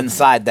all not.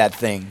 inside that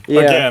thing.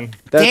 Yeah, Again.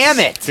 that's- Damn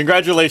it!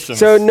 Congratulations.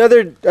 So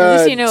another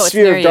least you know it's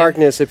sphere near of you.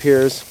 darkness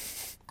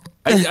appears.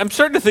 I'm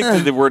starting to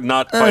think that we're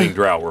not fighting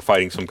drow. We're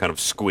fighting some kind of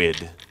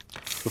squid.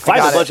 We fight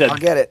a bunch I'll of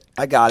get it.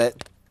 I got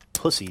it.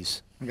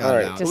 pussies. I got All it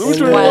right. out. Just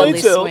Loser wildly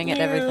lights out. swing at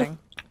everything.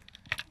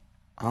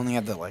 I only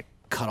have to like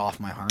cut off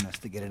my harness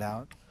to get it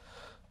out.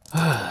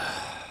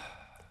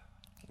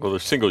 Well, they're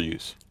single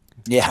use.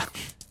 Yeah.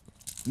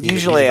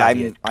 Usually, about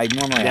I it.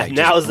 normally Yeah, I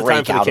now just is the time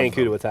break for the out of Kenku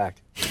them. to attack.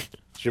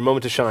 It's your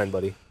moment to shine,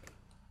 buddy.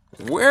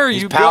 Where are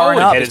you powering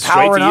going? up. Headed It's straight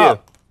to powering you.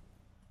 up.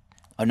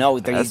 Oh no,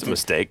 That's a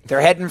mistake.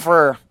 they're heading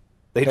for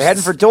They they're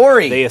heading for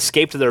Dory. They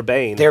escaped their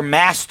bane. Their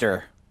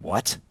master.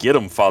 What? Get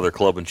him, Father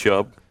Club and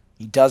Chubb.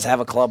 He does have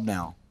a club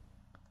now.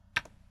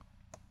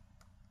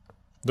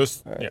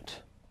 This, yeah.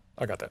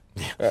 I got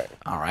that.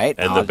 All right.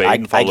 And the I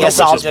Bane follows guess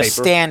with I'll his just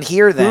paper. stand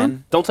here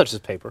then. Don't touch this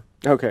paper.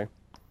 Okay.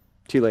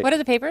 Too late. What are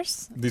the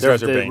papers? These They're-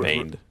 guys are they're- banged.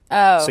 Baned.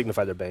 Oh.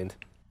 Signify they're baned.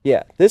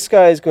 Yeah, this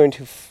guy is going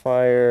to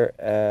fire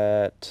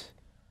at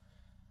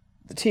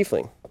the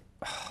tiefling.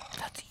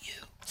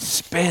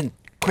 Spin.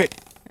 Quick.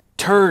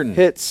 Turn.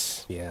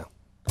 Hits. Yeah.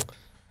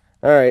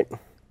 All right.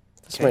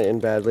 This might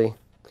end badly.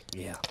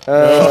 Yeah.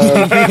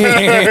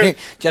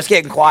 Just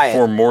getting quiet.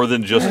 For more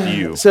than just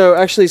you. So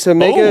actually,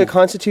 make Oh. a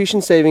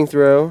Constitution saving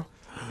throw.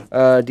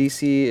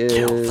 DC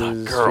Kill the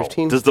is girl.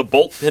 15. Does the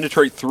bolt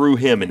penetrate through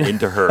him and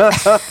into her?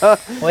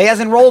 Well, he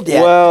hasn't rolled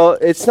yet. Well,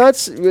 it's not.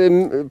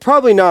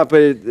 Probably not,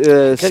 but get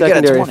a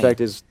secondary 20. effect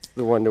is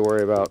the one to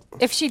worry about.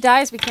 If she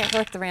dies, we can't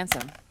collect the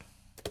ransom.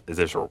 Is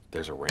there's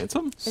a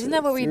ransom? Isn't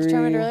that what we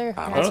determined earlier?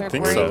 I Parents don't are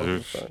think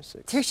worried. so. 5,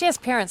 6. Here, she has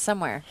parents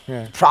somewhere.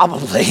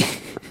 Probably.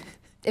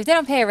 If they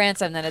don't pay a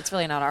ransom, then it's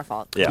really not our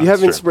fault. Yeah, You have that's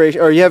true.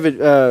 inspiration, or you have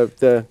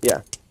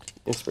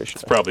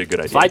inspiration. Probably a good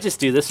idea. If I just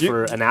do this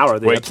for an hour,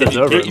 the Wait, can episode's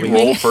you, over. can't you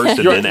roll first and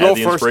You then roll add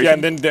the first, yeah,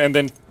 inspiration? and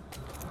then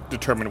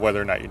determine whether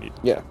or not you need.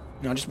 Yeah.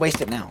 No, just waste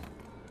it now.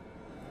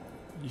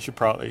 You should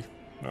probably.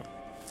 No.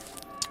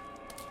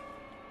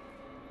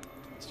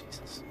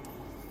 Jesus.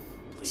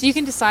 So you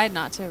can decide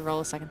not to roll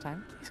a second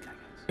time.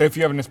 If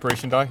you have an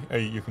inspiration die,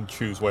 you can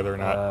choose whether or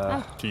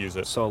not to use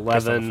it. So based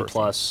on the 11 first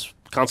plus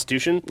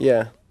Constitution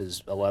Yeah.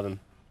 is 11.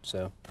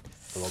 So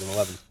I rolled an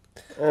 11.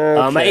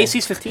 Okay. My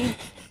AC's 15.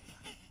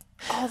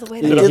 All the way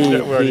Did to I- He-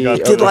 we already he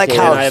got Did like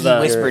overcame how I have he a-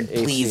 whispered,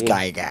 your "Please, AC.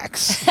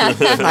 Gygax,"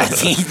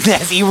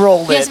 as he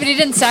rolled Yes, it. but he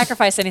didn't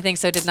sacrifice anything,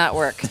 so it did not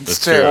work.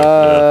 That's true.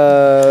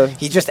 true.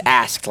 He just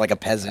asked like a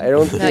peasant. I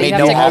don't No, think you Made have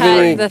to no cut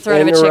offering. the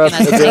throat of a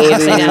chicken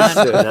and hang it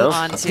upside down No?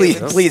 onto.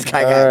 Please, All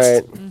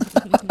Gygax.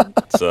 right.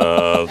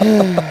 So,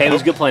 Hey, it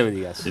was good playing with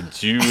you guys.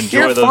 did you enjoy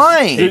You're those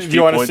fine. Do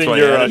you wanna points sing while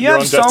your, you're at it? You your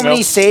have own so death many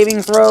knell?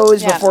 saving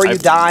throws Yeah. before you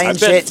die I and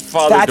bet shit.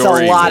 Father That's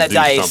Dory a lot will of do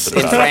dice something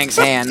in about it. Frank's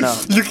hand. No.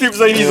 You keep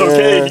saying he's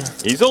okay.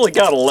 He's only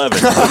got 11.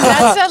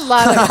 That's a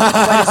lot of what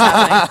is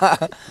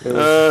happening.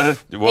 Well,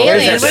 Alien. you're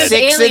There's a What is dead.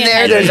 6 in alien there.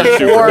 have? There's Yeah, a you're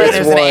 4. super And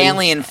there's an dead.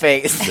 alien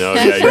face. No,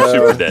 yeah, you're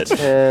super dead.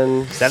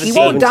 10 He 17.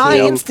 won't die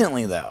 17.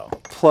 instantly though.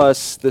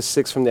 plus the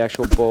 6 from the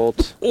actual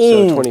bolt,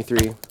 Ooh. so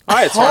 23. All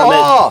right, so I'm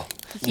Oh,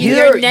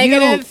 You're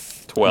negative.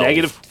 12.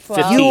 negative Well,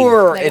 15. You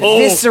were Negative.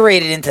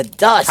 eviscerated into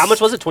dust. How much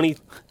was it? 20?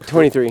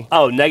 23.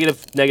 Oh,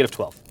 negative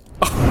 12.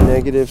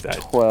 Negative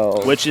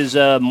 12. Which is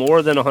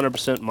more than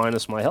 100%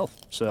 minus my health.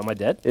 So am I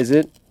dead? Is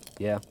it?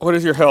 Yeah. What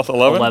is your health?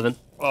 11? 11.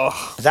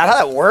 Is that how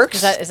that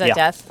works? Is that Yeah,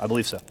 death? I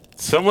believe so.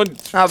 Someone No,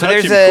 but touch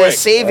there's him a quick.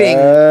 saving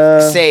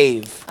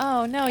save.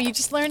 Oh no, you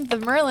just learned the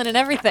Merlin and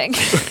everything.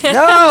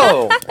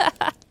 No!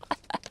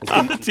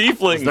 I'm the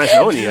tiefling. Nice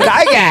knowing you.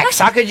 Gygax,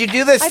 how could you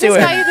do this I to just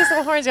got him? you this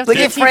little horns. You have Look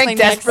to at do Frank tiefling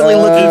next. desperately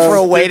looking for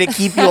a way to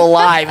keep you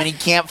alive, and he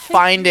can't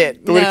find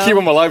it. The way to No. keep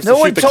him alive is No to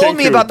one shoot the told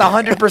me Kenku. about the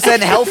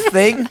 100% health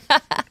thing.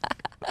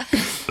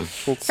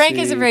 Frank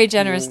is a very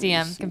generous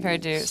DM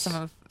compared to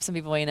some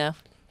people we know.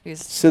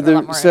 He's So a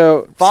lot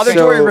more. Father so,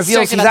 Jory reveals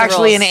Strict he's about the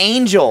actually an rules.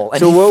 angel, and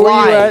So he what were you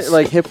flies. at,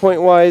 like hit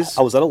point wise?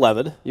 I was at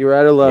 11, You were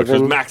at Which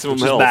 11. was maximum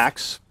which is health.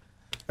 max.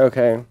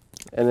 Okay,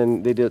 and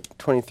then they did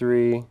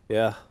 23.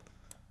 Yeah.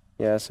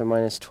 Yeah, so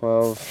minus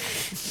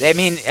 12. I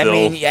mean,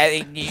 Still. yeah,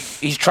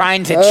 he's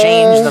trying to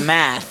change the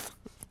math.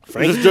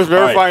 Just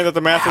verifying that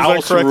the math is done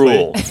House correctly.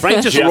 rule.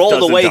 Frank just Geoff rolled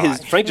doesn't away die.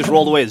 his. Frank just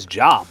rolled away his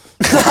job.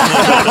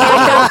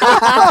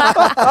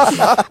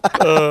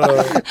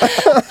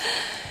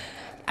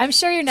 I'm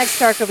sure your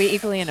next arc will be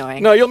equally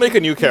annoying. No, you'll make a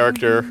new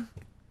character.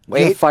 You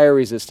have Wait, fire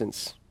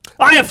resistance.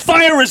 I have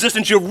fire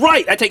resistance. You're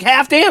right. I take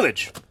half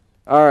damage.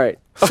 All right.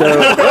 So wow,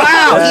 he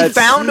that's-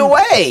 found a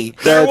way.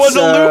 There was a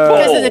That's, loophole.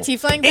 Because of the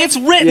tiefling? It's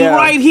written Yeah.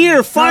 right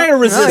here. Fire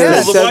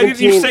resistance. Well, why didn't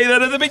you 17 say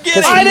that at the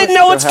beginning? I didn't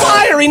know it's So how-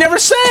 fire. He never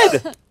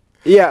said.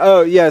 Yeah.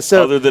 Oh, yeah.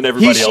 So Other than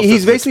everybody else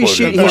he's that's basically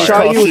exploded he in shot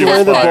fire. you with one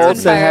of the Fire.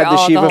 bolts that had the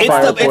Fire, Shiva all the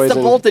fire whole- poison. It's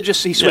the bolt that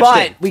just he switched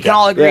But in. we can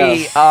all agree,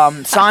 Yeah.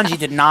 Sanji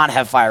did not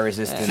have fire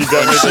resistance. She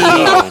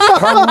No.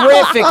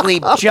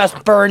 horrifically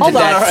just burned to Hold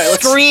on, death, all right,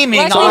 let's- screaming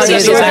Let's on see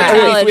his if so- ass.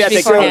 so- We had to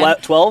take beforehand.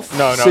 12.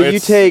 No, So you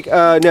it's take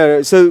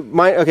no. So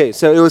my okay.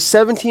 So it was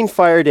 17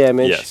 fire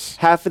damage. Yes.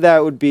 Half of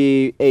that would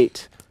be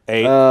 8.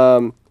 8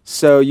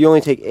 So you only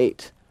take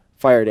 8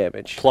 fire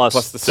damage. plus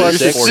plus the plus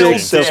six. the 14.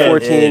 6, so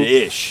 14.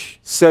 ish.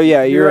 So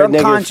yeah, you're, You're at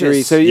negative unconscious.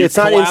 3. So You it's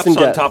not collapse instant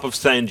on death. top of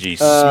Sanji,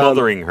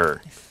 smothering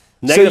her.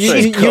 So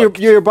negative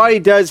three. your body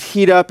does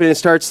heat up and it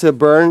starts to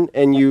burn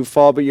and you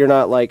fall, but you're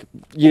not like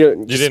just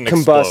didn't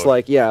combust explode.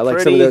 like some of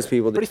Pretty- those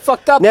people do. Pretty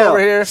fucked up Now over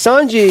here.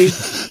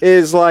 Sanji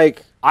is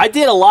like I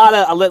did a lot.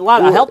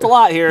 I helped a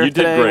lot here You did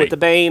today great. with the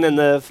Bane and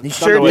the. You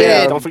sure Thunderwave.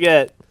 did. Don't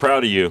forget.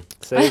 Proud of you.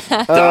 See?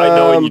 Die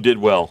knowing you did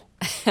well.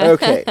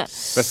 okay.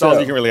 That's all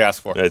you can really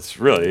ask for. That's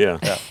really, yeah.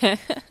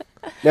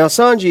 Now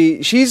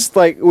Sanji, she's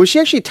like, was she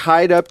actually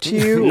tied up to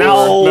you?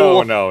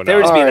 No, No. They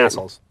were just being Alright.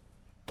 assholes.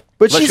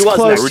 But But she's she was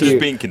close never. We're to just you.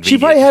 being She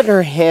convenient. probably had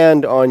her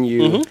hand on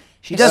you.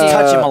 She does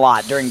touch him a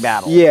lot during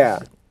battle. Yeah.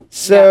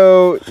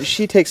 So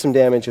she takes some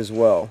damage as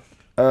well.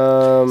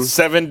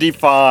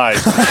 75.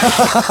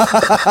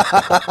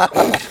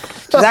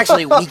 She's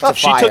actually weak to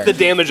She fire. took the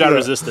damage out of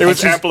resistance. It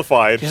was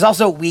amplified. She's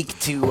also weak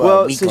to Well,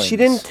 so weaklings. she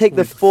didn't take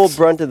the full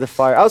brunt of the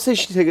fire. I would say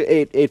she took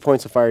 8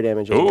 points of fire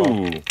damage as well.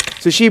 Ooh.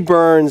 So she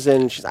burns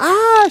and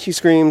she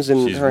screams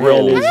and She's her real,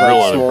 hand is real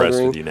like unimpressed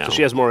smoldering. with you now.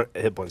 She has more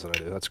hit points than I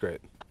do. That's great.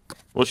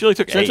 Well, she only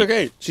took She 8. took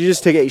 8. She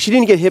just took 8. She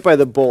didn't get hit by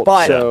the bolt.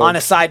 But so. on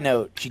a side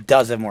note, she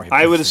does have more hit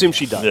I would points. assume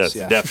she does. Yes,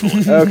 yeah.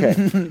 definitely.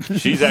 Okay.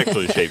 She's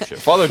actually a shapeshifter.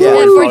 Father Yeah,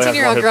 George probably has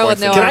 14-year-old more hit girl with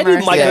points no than Can I you.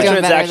 do armor.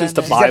 Yeah. microtransactions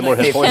to She's buy more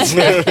hit points?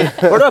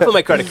 Where do I put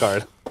my credit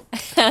card?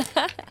 That's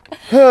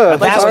All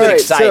what's right,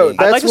 exciting. so I'd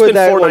that's like to what spend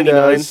that one $4.99.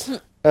 does.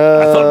 I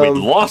thought we'd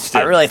lost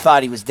I him. really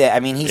thought he was dead. I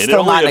mean, he's and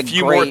still only not a in a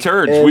few great... more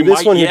turns. And we this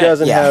might one who yet.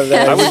 doesn't Yeah. have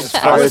that I is was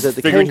fires at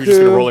the figuring you were just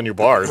going to Kenku. roll in your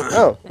bard.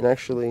 Oh, and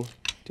actually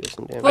do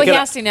some damage. Well, he coulda-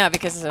 has to now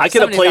because I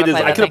could have somebody's played gotta as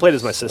play I that could have thing. played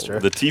as my sister.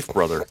 The Teeth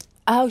brother.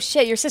 Oh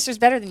shit, your sister's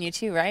better than you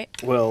too, right?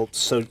 Well,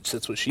 so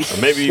that's what she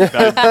said. Maybe.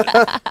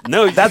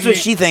 No, That's what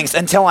she thinks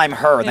until I'm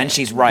her. Then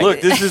she's right.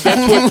 Look, that's what She's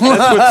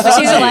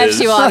Sanji alive, is.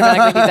 she will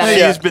automatically be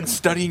better. She's been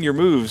studying your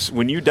moves.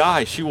 When you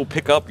die, she will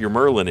pick up your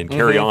Merlin and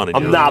carry on. And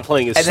I'm not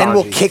playing as and then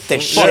we'll Sanji. kick the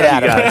Fuck shit you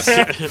out of guys.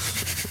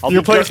 her. I'll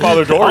You're be playing dirt-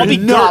 Father Dory. I'll be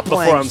You're not dirt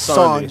before playing I'm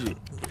Sanji.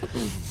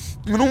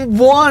 I don't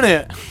want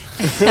it.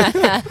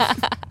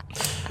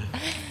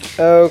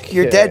 Okay.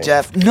 You're dead,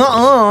 Jeff.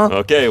 Nuh-uh.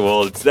 Okay,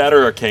 well, it's that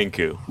or a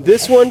Kenku.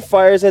 This one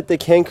fires at the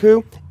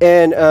Kenku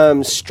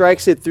and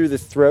strikes it through the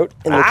throat.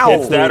 And the Ow. Kenku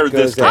It's that or goes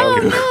this down.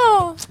 Kenku.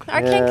 Oh no,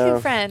 our Yeah.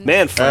 Kenku friend.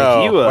 Man, Frank,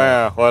 Oh, you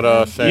wow, what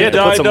a shame. you had to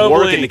Die put some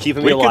work doubly. into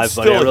keeping we me alive, could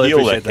buddy. I still really heal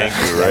appreciate that that.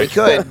 Kenku, We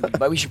right? could,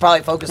 but we should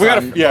probably focus We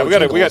on...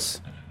 got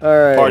All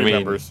right. party I mean-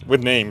 members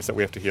with names that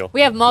we have to heal.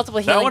 We have multiple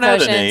healing one had a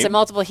potions name. and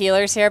multiple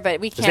healers here, but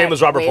we can't name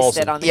was Robert waste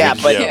Paulson. it on the Yeah,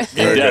 but- Yeah, in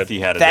Very death good. he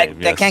had a That name.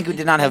 that Yes. Kenku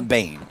did not have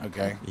Bane,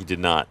 okay? He did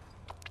not.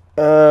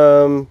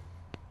 Well,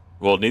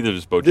 neither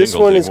does Bojangles This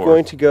one is anymore.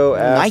 going to go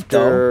Night,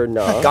 after though.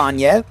 Nah. Not gone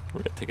yet.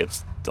 We're gonna take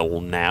a little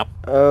nap.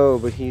 Oh,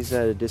 but he's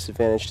at a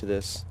disadvantage to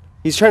this.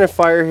 He's trying to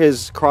fire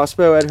his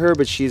crossbow at her,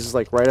 but she's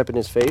like right up in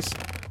his face,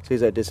 so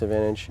he's at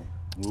disadvantage.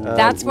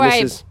 That's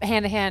why misses.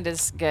 hand to hand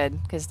is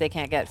good because they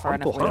can't get far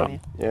enough away from you.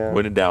 Yeah.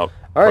 When in doubt,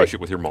 All crush right. it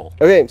with your maul.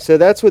 Okay, so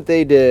that's what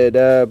they did.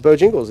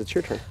 Bojangles, it's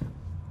your turn.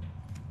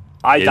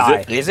 I Is die.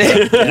 it? Is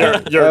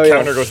it? Your Oh, yeah.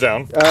 counter goes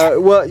down.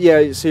 Well,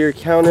 yeah. So your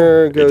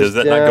counter goes does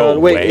that down. not go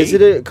Wait, away? is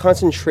it a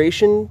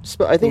concentration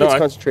spell? I think No, it's I-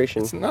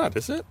 concentration. It's not,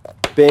 is it?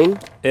 Bane.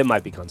 It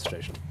might be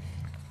concentration.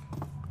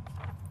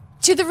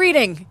 To the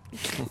reading.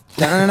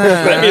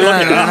 Let me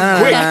look it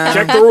up. Quick,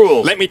 check the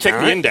rules. Let me check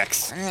the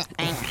index.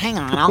 Hang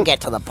on, I'll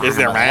get to the bottom Is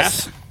there of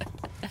this.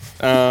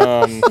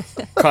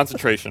 math?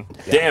 Concentration.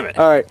 Damn it.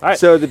 All right.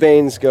 So the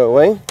Banes go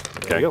away.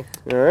 Okay. All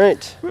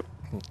right. All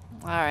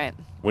right.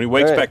 When he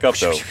wakes All right. back up,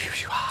 though,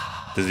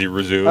 does he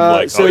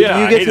resume So oh yeah,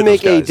 you I get to hated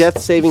make those a guys.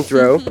 death saving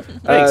throw.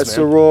 Thanks,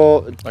 So man.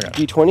 roll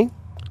d20.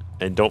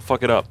 And don't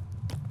fuck it up.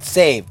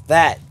 Save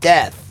that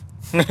death.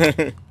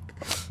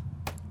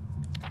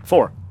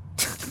 4.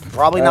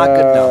 Probably not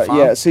good enough, huh?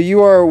 Yeah. So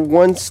you are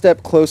one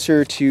step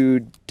closer to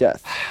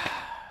death.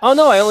 Oh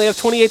no, I only have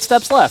 28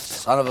 steps left.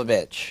 Son of a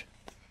bitch.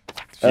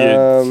 Yeah.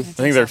 I Um,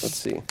 think there's let's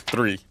see.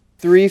 3.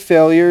 3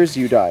 failures,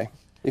 you die.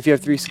 If you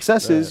have 3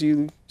 successes,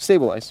 you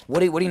stabilize. What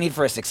do you need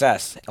for a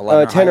success?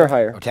 11 10 or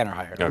higher. Oh, 10 or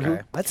higher. Okay.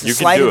 Okay. That's a You can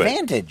slight do it.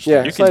 advantage.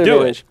 Yeah, You slight can do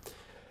advantage.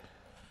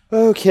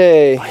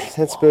 Okay,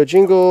 that's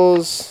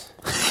Bojingles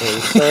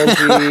and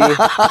Sanji.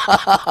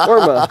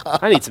 Orma.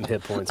 I need some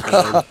hit points, man.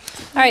 All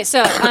right.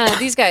 So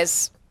these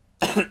guys.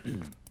 I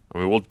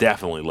mean, we'll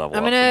definitely level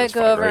I'm up. gonna in this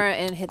go fight, over right?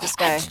 and hit this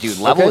guy. Dude,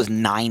 level Okay. is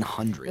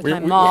 900. My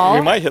maul.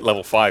 We might hit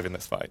level 5 in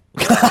this fight.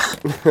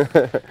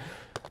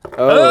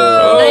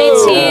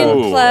 Oh. 19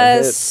 Oh.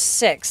 plus Hit.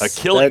 6. A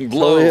killing That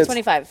blow. totally hits.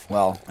 25.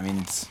 Well, I mean,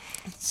 it's,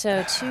 So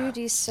it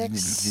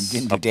 2d6.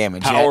 didn't do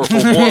damage Powerful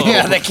yet. blow.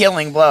 Yeah, the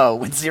killing blow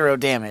with 0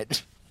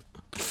 damage.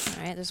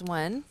 All right. There's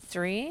 1,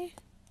 3,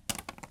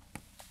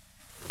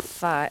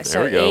 5. There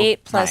So we go.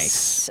 8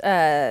 plus.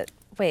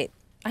 Wait.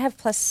 I have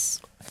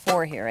plus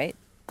 4 here, right?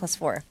 Plus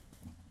 4.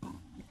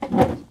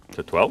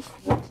 To 12?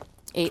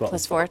 8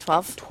 plus 4,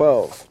 12.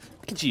 12.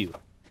 Look at you.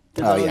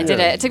 Oh, yeah. I did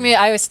it. It took me.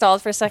 I was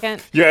stalled for a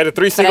second. You added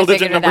 3 single digit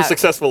figured it numbers out.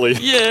 successfully.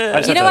 Yeah.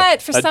 just You know have to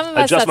what? For some of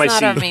us, adjust that's my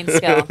not our seat. main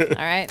skill. All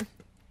right.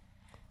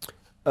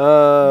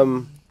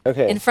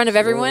 Okay. In front of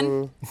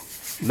everyone.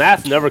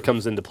 Math never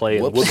comes into play.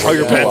 In Whoops. Throw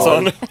your pants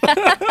on.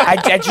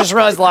 I just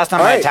realized the last time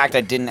I Alright. attacked,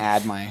 I didn't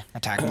add my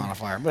attack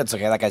modifier. But it's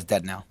okay. That guy's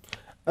dead now.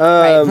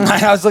 Right.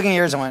 I was looking at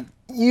yours and went,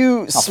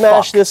 You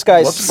smash fuck. this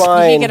guy's Whoops.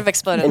 spine, He could have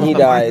exploded. and he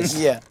dies.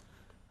 yeah.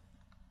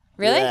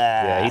 Really?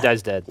 Yeah, he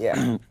dies dead.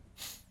 Yeah.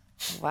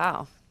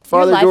 Wow.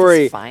 Father Your life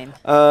Dory. is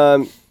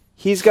fine.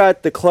 He's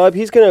got the club.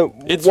 He's gonna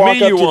It's walk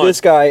me up you to want.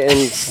 this guy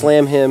and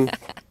slam him.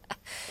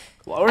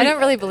 I don't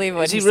really believe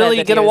what Is he said really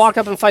that gonna was- walk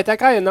up and fight that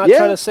guy and not Yeah.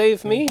 try to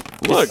save me?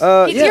 Look,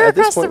 Yeah, You're at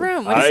this across the point.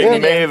 room. What is I he gonna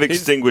may do? have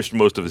extinguished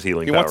most of his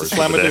healing He powers. wants to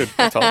slam for a the dude. day.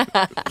 That's all.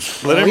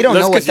 Let him, We don't know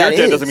just what 'cause you're that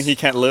dead is. doesn't mean he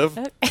can't live.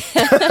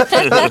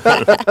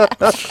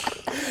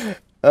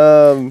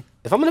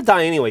 If I'm gonna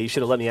die anyway, you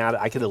should have let me out.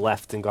 I could have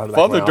left and gone back.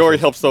 Father to my Dory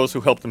office. helps those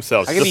who help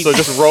themselves. I could Just, be- so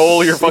just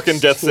roll your fucking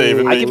death save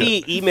and I make could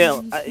it.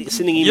 be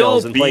sending You'll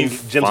emails and be playing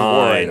Gems of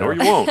War right fine, or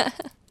now. you won't.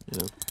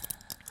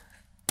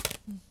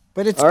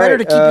 But it's All better right,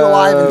 to keep you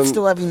alive and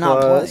still have you not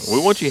plus- play.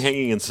 We want you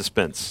hanging in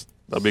suspense.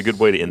 That'll be a good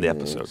way to end the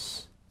episode.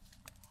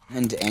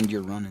 And to end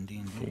your run in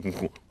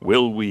D&D.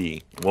 Will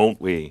we?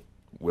 Won't we?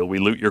 Will we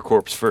loot your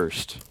corpse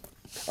first?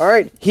 All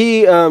right.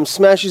 He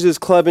smashes his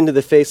club into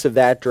the face of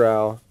that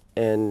drow,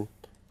 and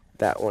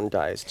that one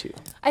dies too.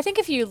 I think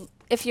if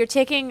you're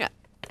taking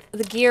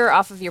the gear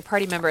off of your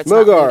party member, it's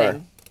Mogar. not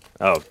looting.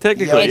 Oh,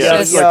 technically, It's yeah.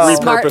 just like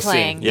smart repurposing.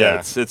 playing. Yeah,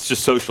 it's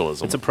just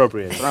socialism. It's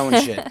appropriate.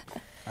 Throwing shit.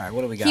 All right,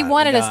 what do we got? He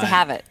wanted We us to got-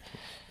 have it.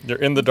 You're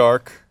in the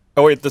dark.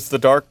 Oh wait, this is the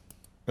dark.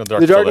 No,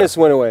 The darkness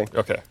went away.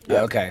 Okay.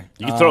 Yeah, okay.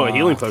 You can throw a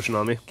healing potion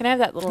on me. Can I have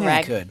that little Yeah, I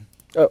rag? could.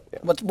 Oh, yeah.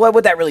 What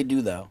would that really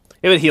do, though?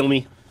 It would heal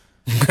me.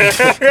 Would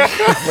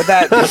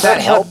that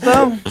help,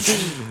 though?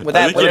 Would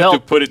I think that you have help. to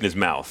put it in his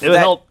mouth. It would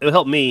help. It would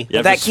help me. You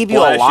have that to keep you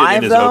splash it in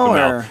alive, his though,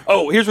 open or- mouth.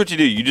 Oh, here's what you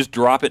do. You just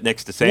drop it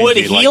next to Sanji. Would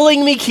like-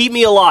 healing me keep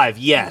me alive?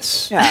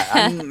 Yes. Yeah,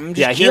 I'm just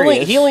Yeah,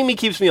 curious. healing me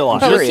keeps me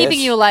alive. But we're Curious. keeping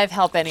you alive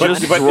help anyway.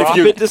 Just But if drop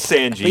you- it to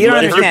Sanji. But you don't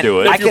Let her understand.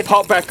 do it. I If you could-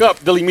 pop back up,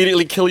 they'll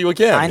immediately kill you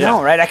again. I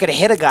know, right? I could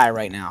hit a guy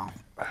right now.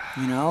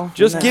 You know?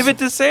 Just And give it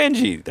that's- to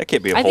Sanji. That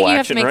can't be a I whole think you have to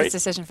action, make right? this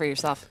decision for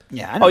yourself.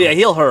 Yeah, I know. Oh yeah,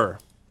 heal her.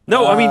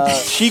 No, I mean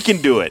she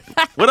can do it.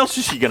 What else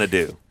is she gonna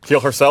do? Kill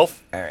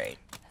herself. All right.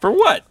 For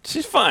what?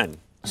 She's fine.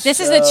 This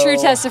is the true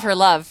test of her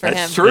love for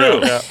That's him.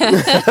 true.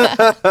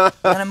 I'm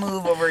going to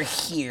move over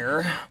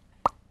here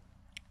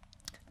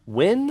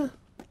When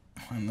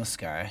on this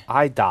guy.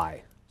 I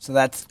die. So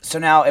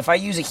now if I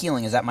use a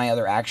healing, is that my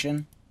other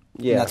action?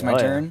 Yeah. And that's my Oh,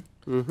 yeah. turn?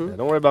 Yeah,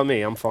 don't worry about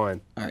me. I'm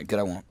fine. All right, good,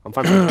 I won't. I'm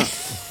fine.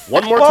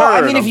 One more Well,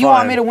 turn. I mean, if I'm you want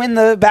fine. me to win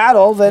the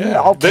battle, then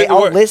I'll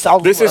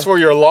This is for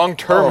your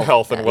long-term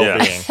health and Yeah.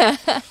 well-being.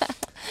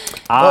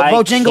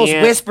 Bojingles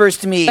can't- whispers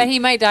to me, But he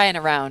might die in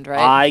a round, right?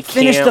 I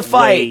finish the can't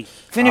fight. wait.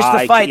 Finish the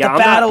I fight. can't- The I'm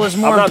battle not- is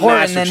more I'm not important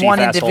Master than Chief, one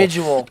asshole.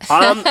 individual.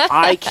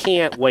 I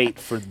can't wait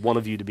for one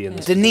of you to be in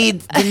this. The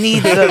needs of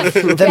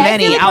the Yeah, I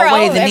many feel like we're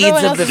outweigh all- the needs everyone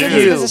of else the is in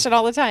this few. position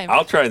all the time.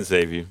 I'll try and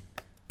save you.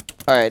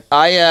 All right,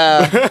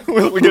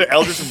 We're gonna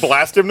Eldritch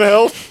blast him to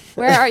hell.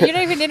 Where are you?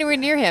 Not even anywhere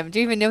near him. Do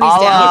you even know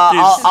he's down?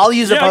 I'll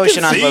use a Yeah, I can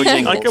potion on see.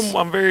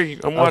 Bojingles.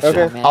 I'm watching.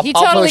 Okay. I'll He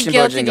totally potion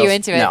guilted you Bojingles.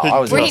 into it. No, I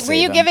was Were, gonna were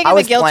save you him. giving I him a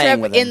was guilt playing trip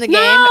with in him. the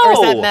game, or is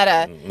that No!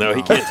 meta? No,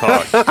 he can't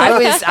talk.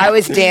 I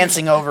was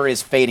dancing over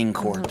his fading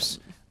corpse.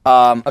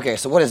 Okay,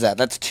 so what is that?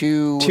 That's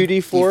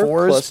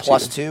 2d4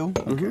 plus 2.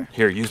 Okay.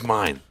 Here, use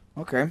mine.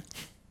 Okay.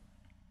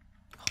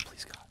 Oh,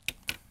 please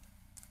God.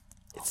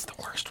 It's the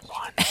worst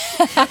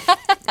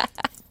one.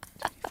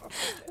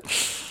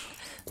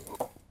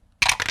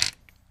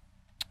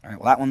 All right.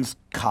 Well, that one's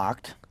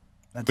cocked.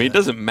 That's I mean, it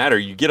doesn't matter.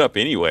 You get up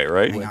anyway,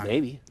 right? Hang on.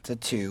 Maybe. It's a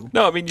 2.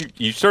 No, I mean,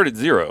 you start at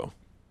 0.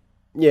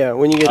 Yeah,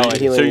 when you get So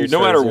healing, you no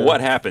start matter at 0.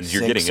 what happens,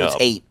 you're 6, getting so up.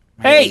 It's 8.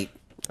 Hey! 8.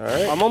 All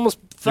right. I'm almost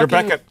You're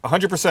fucking back at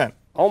 100%.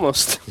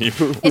 almost. Is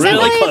Really that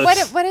really,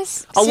 close. what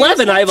is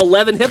 11. I have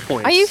 11 hit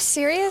points. Are you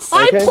serious?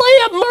 I Okay. play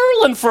at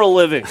Merlin for a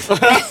living.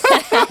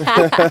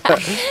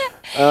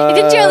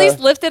 Didn't you at least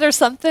lift it or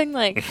something?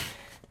 Like,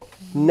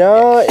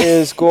 Na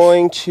is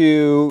going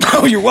to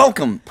Oh, you're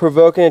welcome.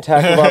 provoke an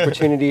attack of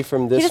opportunity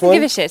from he this doesn't one.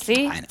 give a shit.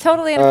 See, I know.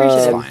 totally It's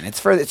unappreciative. fine.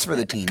 It's for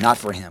the team, not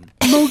for him.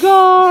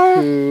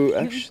 Who,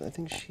 actually, I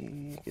think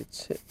she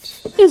gets hit.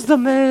 Is the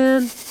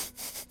man.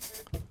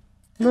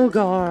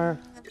 Mogar.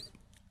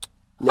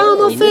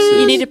 No, misses.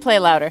 You need to play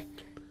louder.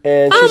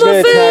 And she's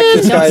going to attack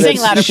this Don't guy sing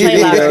that's louder, play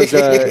shooting louder. those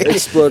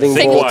exploding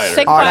Sing, bolts. quieter.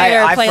 sing All right,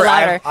 quieter, play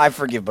louder. I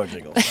forgive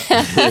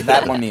Bojangles.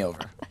 That won me over.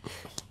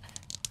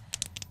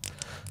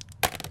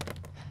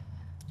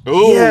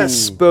 Ooh.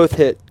 Yes, both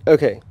hit.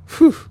 Okay,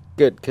 whew,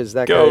 good, because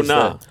that Go guy's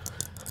Na.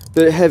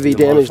 the heavy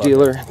Good damage motherfucker.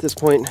 dealer at this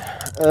point.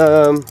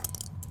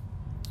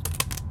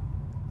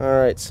 All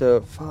right,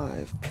 so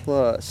 5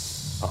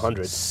 plus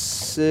 100.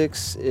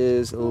 6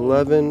 is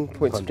 11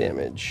 points of 100.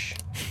 damage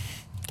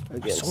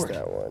against sword.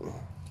 that one.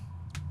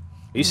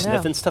 Are you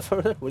sniffing stuff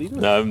over there? What are you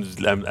doing? No,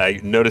 I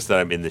noticed that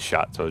I'm in the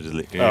shot, so I was just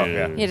like, Oh,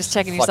 yeah. You're just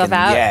checking yourself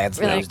Fucking- out. yeah, that's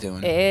what Really I was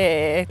doing.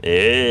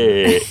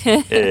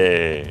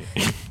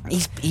 Eh.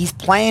 He's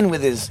playing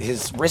with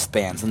his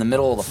wristbands in the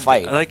middle of the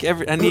fight. I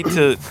need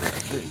to.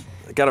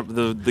 I gotta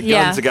the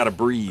Yeah. guns. I gotta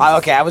breathe.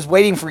 Okay, I was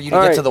waiting for you to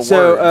All get right, to the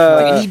so,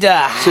 word. Like, I need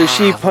to. So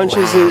she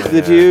punches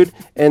the dude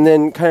and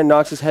then kind of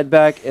knocks his head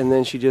back, and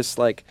then she just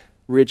like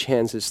ridge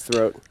hands his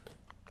throat,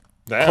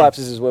 Damn.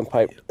 collapses his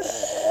windpipe.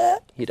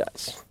 He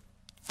dies.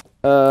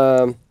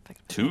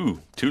 Two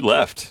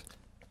left.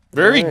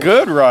 Very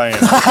good, Ryan.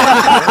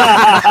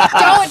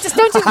 Don't just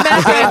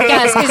math your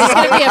guess because he's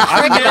gonna be a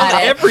prick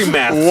about it. Every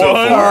math so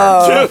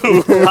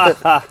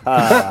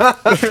far.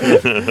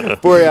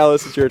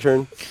 Borealis, it's your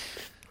turn.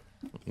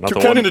 Not the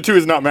Counting one, to 2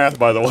 is not math,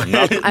 by the way.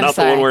 not I'm the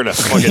sorry. one wearing a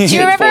fucking Do you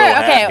remember? tinfoil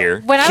hat Okay,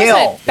 here. when I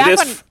Kill. was back It is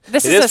when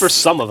this it is is a for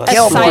some of us. a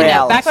Kill side note.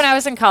 Borealis. Back when I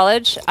was in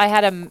college, I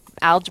had an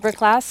algebra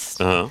class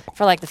Uh-huh.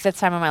 for like the 5th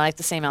time in my life,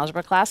 the same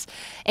algebra class,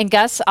 and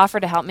Gus offered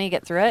to help me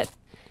get through it.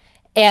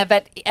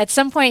 But at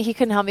some point, he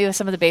couldn't help me with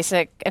some of the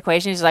basic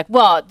equations. He's like,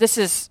 "Well, this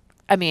is."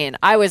 I mean,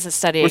 I was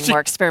studying Well, more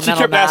she experimental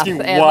kept math.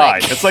 asking and, why.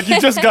 like, It's like you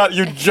just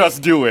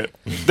do it.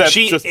 That's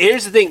just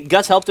Here's the thing.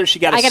 Gus helped her. She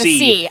got a I got a C.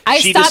 C. I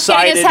She stopped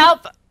getting his decided-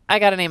 help. I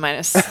got an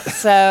A-.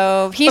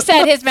 So he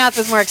said his math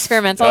was more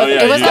experimental. Oh,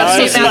 yeah, It was you not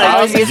the guys same math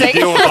I was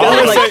using. All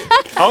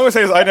I'm gonna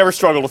say is I never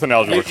struggled with an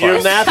algebra Your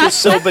class. math is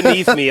so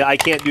beneath me. I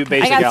can't do I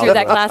basic got through algebra.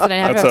 that class and I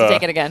never That's have to a-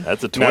 take it again.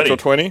 That's a 20. Natural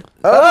 20.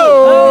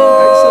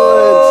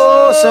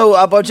 Oh, so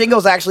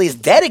Bojangles actually is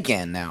dead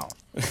again now.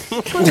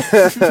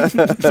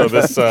 So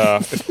this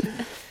is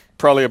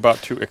probably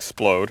about to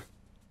explode.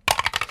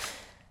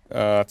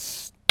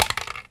 It's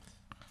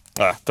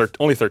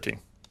only 13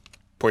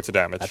 points of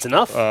damage. That's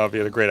enough.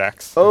 Via the Great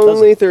Axe.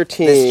 Only This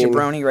 13.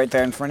 jabroni right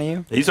there in front of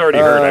you. He's already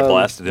hurt. I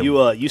blasted him.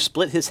 You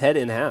split his head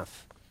in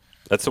half.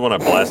 That's the one I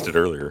blasted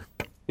earlier.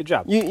 Good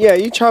job.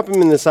 You chop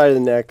him in the side of the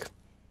neck.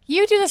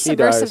 You do the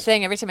subversive dies.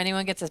 thing every time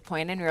anyone gets his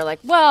point in. You're like,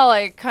 well,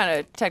 I kind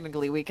of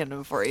technically weakened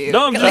him for you.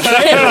 No, I'm just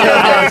saying.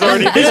 I was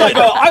already He's like,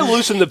 oh, I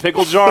loosened the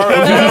pickle jar.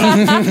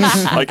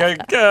 like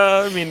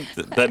I mean,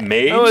 that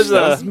mage,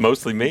 that was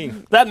mostly me.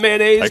 That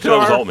mayonnaise Actually, that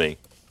was jar. all me.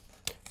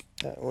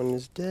 That one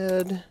is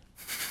dead.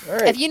 All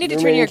right. If you need to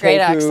turn remaining your great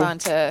axe Kenku.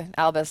 onto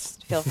Albus,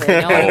 feel free.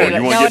 No one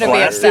you will wanna be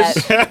get upset.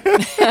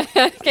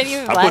 Can you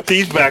I put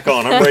these back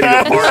on. I'm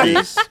ready to party.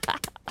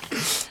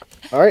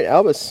 All right,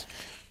 Albus.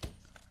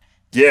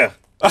 Yeah.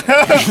 I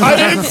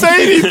didn't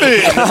say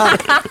anything.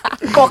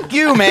 Fuck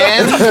you,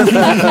 man.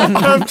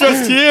 I'm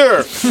just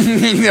here.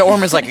 The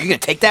Orman's like, are you gonna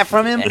take that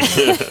from him?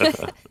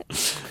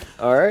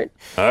 All right.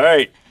 All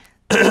right.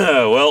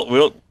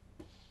 well,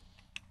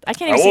 I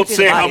can't I even won't see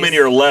say through the how bodies. many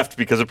are left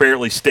because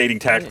apparently stating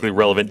tactically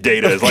relevant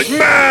data is like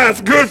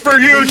math. Good for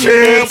you,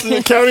 champ.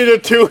 Counting to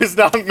 2 is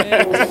not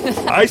math.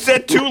 I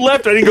said 2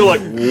 left. I didn't go like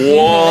 1.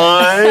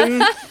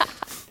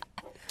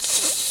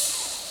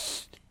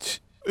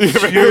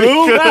 Very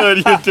good.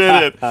 You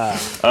did it.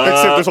 Except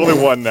there's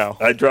only 1 now.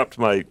 I dropped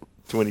my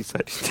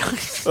 20-sided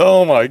dice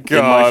Oh my in my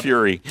god.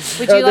 fury.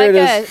 Would Oh, you there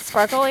like it a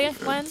sparkly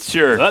one?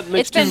 Sure. That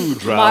makes It's been 2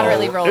 drown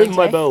moderately rolling in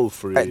my today.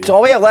 belfry. Right, so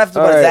all we have left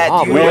was right. that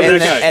Oh, dude, we have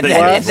and, that the-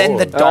 guy. and Thank then, you. and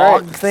then the All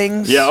dog right.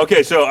 things. Yeah.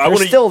 Okay. So I They're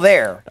want to still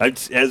there.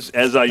 as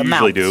I The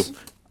usually do. mounts.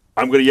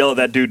 I'm going to yell at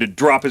that dude to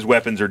drop his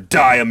weapons or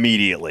die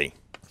immediately.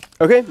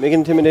 Okay, make an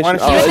intimidation. Why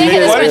don't You were you- thinking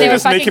this why when don't they you were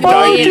just make fucking him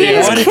die bullying again?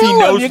 you. What if he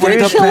knows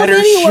we're the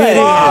better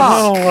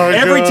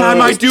shit? Every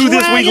time I do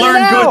this, we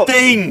learn good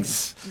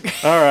things.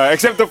 All right,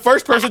 except the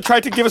first person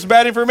tried to give us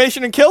bad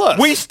information and kill us.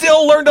 We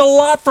still learned a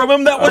lot from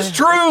him that was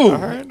true.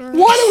 What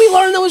did we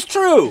learn that was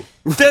true?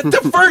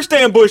 The first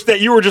ambush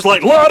that you were just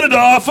like, la da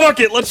da, fuck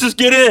it, let's just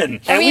get in.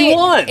 I And we mean,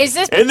 won. Is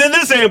this? And then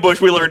this ambush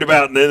we learned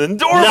about, and then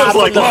Dora Not was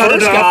from like, the la da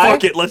first da, guy.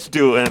 fuck it, let's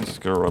do it. And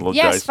just gonna roll those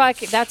Yes, dice.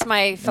 fuck. That's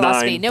my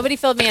philosophy. 9. Nobody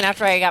filled me in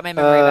after I got my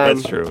memory back.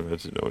 That's true.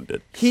 That's no one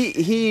did.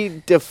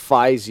 He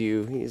defies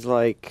you. He's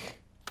like,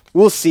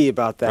 we'll see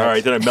about that. All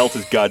right, then I melt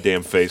his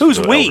goddamn face. Who's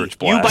with an we? Eldritch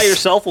You by Blast.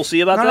 yourself will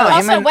see about No, that? no, him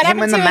Also, and- what him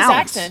happened and to the his mounts.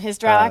 accent, his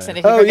drow accent?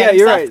 If he Oh forget yeah,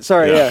 you're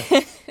himself? right. Sorry, Yeah. yeah.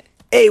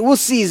 Hey, we'll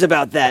see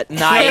about that.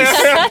 Nice.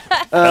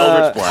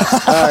 Eldritch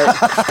Blast. All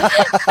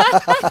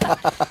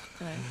right.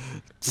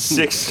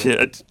 6,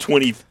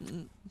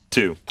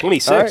 22.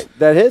 26. All right,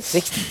 that hits.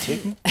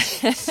 62.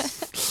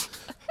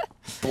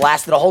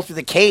 Blasted a hole through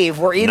the cave.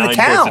 We're in 9 the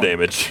points town. of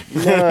damage.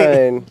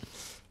 9.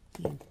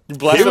 You It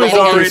blasted was a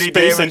hole through already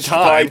space and damaged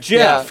by time.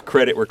 Geoff. Yeah.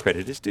 Credit where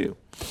credit is due.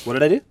 What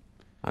did I do?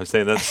 I was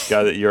saying that's the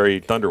guy that you already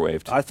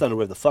thunderwaved. I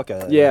thunderwaved the fuck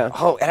out of that. Yeah.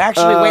 Oh, it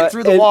actually went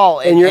through the and, wall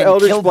and your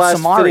Eldritch killed Blast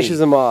Samari,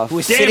 finishes him off. who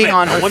was Damn sitting it!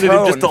 on her I wanted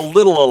throne. him just a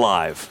little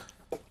alive.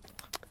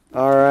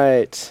 All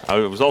right. I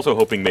was also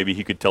hoping maybe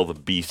he could tell the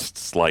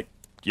beasts, like,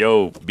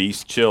 yo,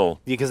 beast, chill.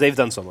 Because they've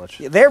done so much.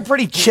 They're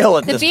pretty chill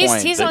at The this beast,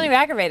 point. he's the one who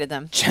aggravated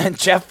them.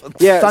 Jeff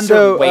Yeah. thunder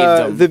So waved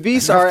them. the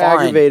beasts They're are fine.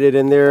 aggravated,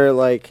 and they're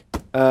like,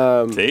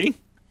 See?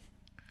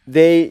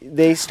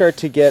 they start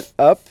to get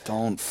up,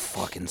 Don't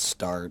fucking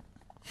start.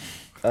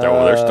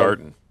 Oh, they're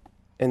starting.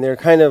 and they're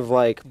kind of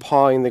like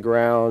pawing the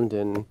ground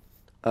and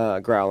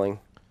growling.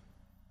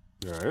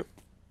 All right.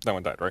 That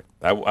one died, right?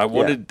 I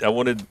wanted,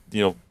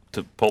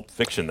 to Pulp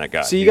Fiction that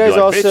guy. So you He'd be guys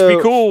like, also- Bitch,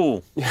 be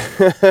cool.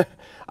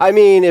 I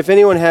mean, if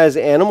anyone has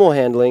animal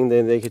handling,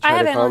 then they could I try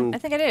have to it. calm. I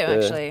think I do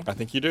actually. I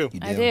think you do.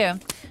 I do. All right,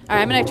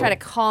 I'm gonna try to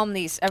calm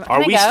these. Can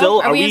Are I we go? still-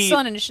 Are are we we- still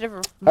in initiative?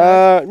 Or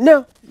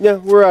No,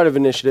 we're out of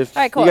initiative.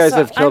 All right, cool. You guys So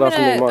have killed I'm off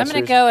gonna, any I'm monsters.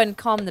 gonna go and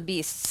calm the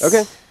beasts.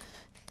 Okay.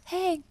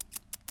 Hey.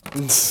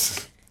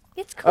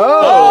 It's cool.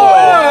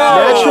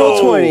 Oh, natural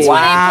 20.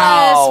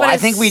 Wow. what I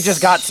is- think we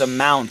just got some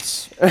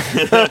mounts.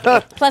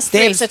 Plus 3,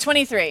 Dave's- so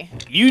 23.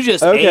 You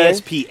just Okay.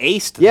 ASP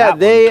aced Yeah, that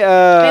they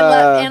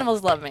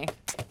Animals love me.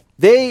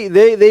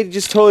 they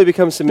just totally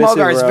become submissive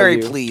Mulgar's around very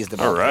you. pleased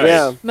about All it. right.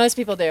 Yeah. Most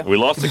people do. We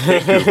lost the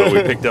Kingu, but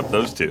we picked up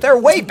those two. They're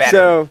way better.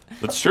 So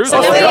That's true.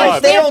 So though. now we God.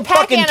 have, They we have don't pack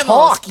fucking animals.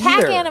 talk Pack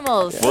either.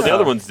 animals. Well, the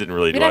other ones didn't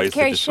really We don't have rise. to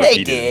carry They just shit. They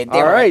repeated. did. They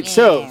all were- right,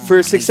 so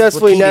for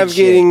successfully repeated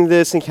navigating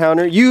this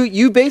encounter,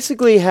 you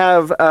basically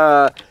have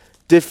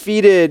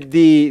defeated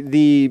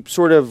the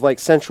sort of like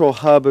central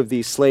hub of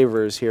these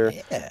slavers here,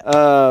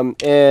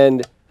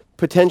 and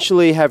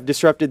potentially have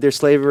disrupted their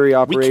slavery We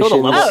operations killed a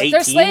level Oh, they're 18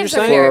 you're slaves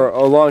over saying? here. for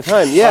a long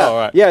time. Yeah, all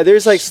right. yeah.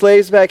 There's like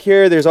slaves back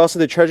here. There's also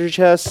the treasure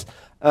chests.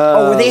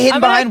 Oh, were they hidden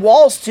I'm gonna- behind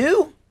walls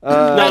too?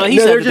 No, he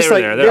said they're that just they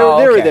were like there. they They're-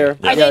 were okay. there. Are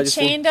Yeah, they just-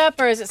 chained up,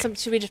 or is it some?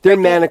 Should we just? They're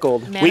break it?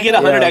 manacled. We get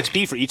 100 Yeah.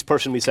 XP for each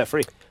person we set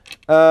free.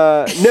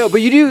 No, but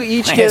you do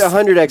each get Nice.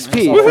 100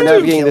 XP for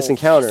navigating this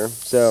encounter.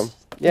 So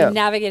yeah, We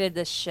navigated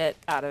the shit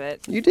out of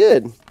it. you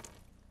did.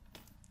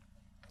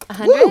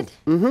 100.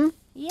 Mm-hmm.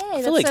 Yay!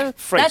 I feel like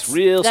Frank's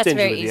real that's stingy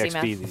very with the easy XP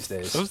math.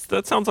 these days.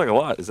 That sounds like a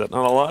lot. Is that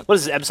not a lot? What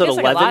is it, episode Feels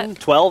like a 11? lot.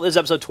 12? Is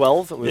episode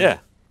 12? Yeah.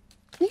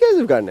 You guys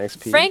have gotten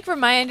XP. Frank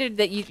reminded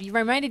that you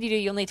reminded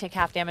you only take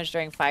half damage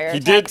during fire. He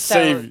attacks, did so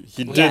save.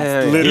 He did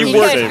Yeah. literally He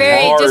worked save.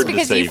 very hard just to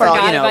because save you it. forgot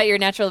Well, you know, about your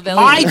natural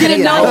ability. I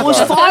didn't know it was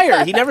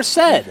fire. He never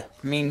said.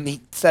 I mean,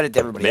 he said it to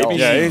everybody Maybe. else.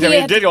 Yeah, He I mean, he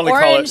had did only call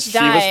it orange Shiva's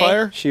dye.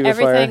 fire. Shiva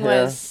Everything fire,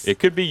 yeah. was. It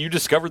could be you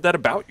discovered that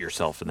about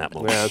yourself in that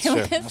moment. Yeah,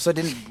 that's true. Also,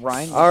 didn't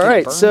Ryan? All get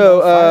right, burned so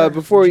on fire?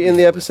 before we end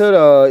the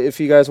episode, if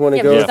you guys want to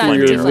Yeah, go but it's not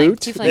through your tiefling. loot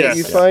Tiefling that Yes.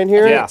 you find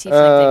here, Yeah.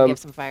 Tiefling did give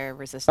some fire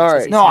resistance. all as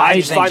right. he No, said. I just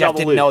just think find Jeff all the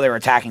didn't loot. know they were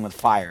attacking with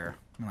fire.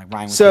 Like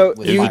Ryan was So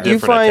with you fire. do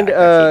different find attack,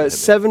 actually, than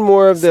 7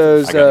 more of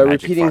those I got a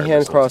magic repeating fire hand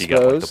missile. He got,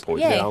 like, the crossbows.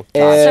 poison. Yay. know.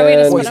 So are we gonna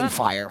And split Poison them?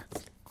 fire.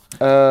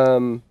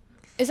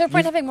 Is there a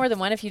point having more than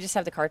one if you just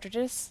have the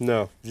cartridges?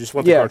 No, you just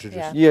want yeah, the cartridges.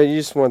 Yeah. yeah, you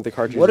just want the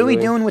cartridges. What are we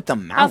really. doing with the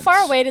How mounts? far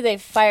away do they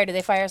fire? Do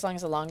they fire as long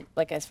as a long,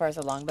 like as far as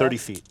a longbow? 30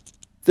 feet.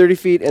 30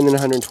 feet and then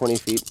 120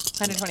 feet.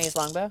 120 is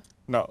longbow.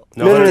 No,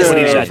 No, no, no, no,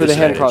 120 no, is no, at for the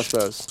hand disadvantage.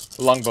 crossbows.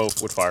 longbow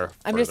would fire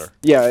I'm further. just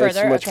Yeah, it's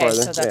further. much Okay,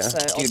 farther, so that's yeah. the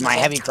Dude, ultimate my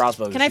goal. heavy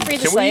crossbow. Can I free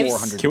the Can we,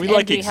 slaves? can we And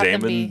like we have them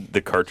examine be- the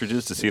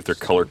cartridges to see if they're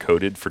color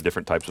coded for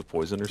different types of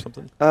poison or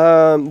something?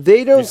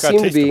 They don't You've gotta seem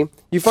to taste be. them.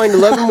 You find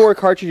 11 more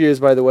cartridges,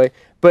 by the way,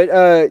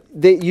 but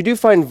you do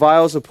find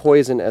vials of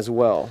poison as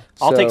well.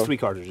 I'll take So- 3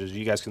 cartridges.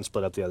 You guys can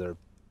split up the other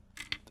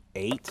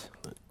 8.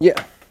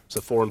 Yeah.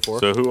 So 4 and 4.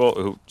 So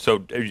who?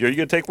 So are you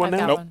gonna take one I've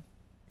now? got one.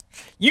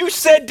 You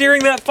said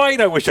during that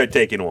fight, I wish I'd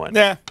taken one.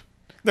 Yeah,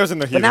 there's in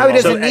the. now he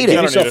doesn't need it. I Give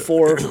don't yourself need it.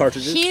 4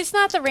 cartridges. He's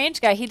not the range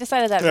guy. He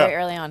decided that Yeah. very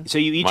early on. So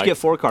you each Mike. get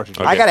 4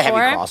 cartridges. Okay. I got a heavy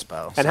Four?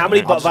 crossbow. And how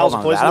many I'll just vials hold of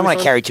on to poison that. I don't do we want to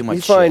find? carry too much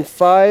You find shit.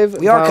 5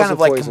 We are vials kind of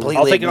like poison. completely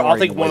I'll take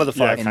ignoring one of the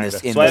 5 in kinda.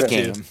 this, in So I this have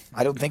game. 2.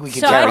 I don't think we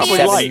could So carry I need-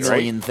 7 Light, right?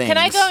 million things. Can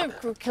I go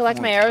and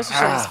collect my arrows, or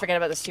should I just forget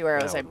about those 2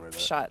 arrows I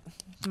shot?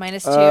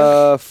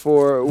 -2.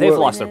 For They've what-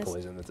 lost their Minus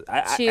poison.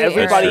 two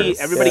Everybody arrows.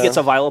 everybody Yeah. gets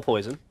a vial of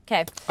poison.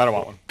 Okay. I don't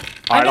want one.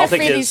 I'm I'll gonna take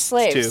free his. these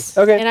slaves.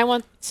 Okay. And I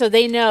want so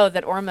they know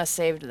that Orma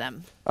saved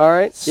them. All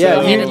right. Yeah,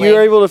 Single-handedly.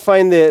 you're able to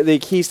find the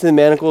keys to the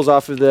manacles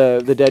off of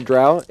the dead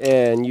drow,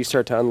 and you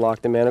start to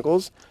unlock the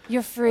manacles.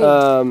 You're free.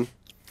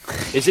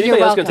 Is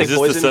anybody else welcome. going to take Is this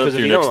poison? the setup Because to if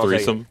your you don't, next I'll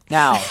take it. threesome?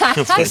 Now,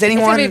 does gonna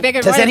anyone be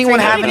bigger does than anyone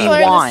three have any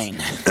people. wine?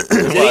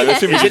 Well, I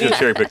assume you just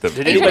cherry pick them.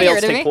 Did Are you anybody trying to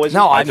else get rid of take me? poison?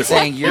 No, I I'm took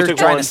saying one. you're You took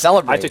trying one. to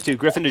celebrate. I took 2.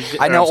 Griffin, did you,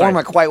 I know I'm sorry.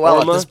 Orma quite well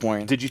at Orma, this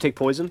point. Did you take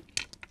poison?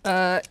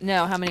 No,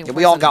 how many? Yeah,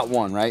 we all poison? got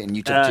one, right? And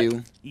you took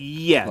 2.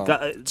 Yeah.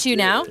 Well. 2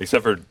 now?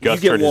 Except for Gus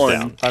get turned his one.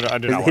 down. I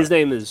do not His want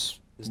name is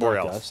not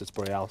Borealis. Gus, it's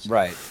Borealis.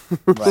 Right.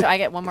 So I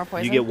get one more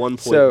poison. You get one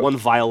So- one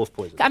vial of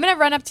poison. I'm gonna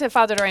run up to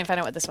Father Dory and find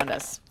out what this one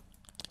does.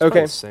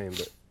 Okay. The same,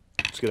 but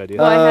it's a good idea.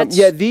 Well, I had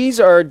Yeah, these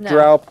are No.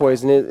 drow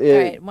poison. All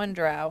right, one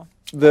drow.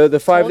 The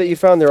 5 Told that you. you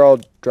found, they're all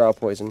drow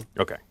poison.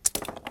 Okay.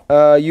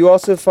 You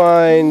also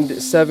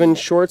find 7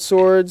 short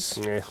swords.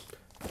 Yeah.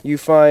 You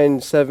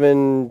find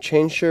 7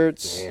 chain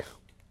shirts. Yeah.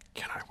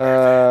 Can I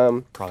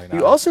wear Probably not.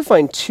 You also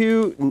find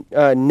 2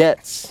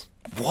 nets.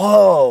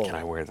 Whoa. Can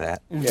I wear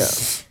that? Yeah. Oh,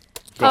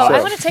 So-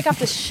 I want to take off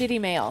this shitty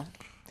mail.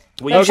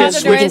 Well, Okay, can so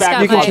switch there is back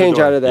got You can my- change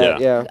out of that.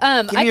 Yeah.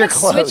 Yeah. Give me I your could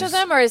switch clothes. with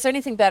them, or is there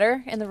anything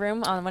better in the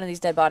room on one of these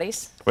dead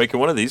bodies? Wait, can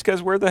one of these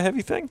guys wear the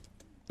heavy thing?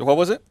 What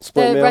was it?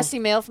 Split The mail. rusty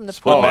mail from the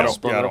Split Oh, mail. I don't,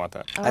 Split yeah, I mail. don't want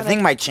that. I I wanna-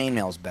 think my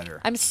chainmail's better.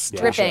 I'm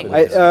stripping.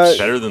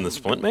 Better than the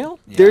splint mail?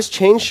 There's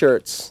chain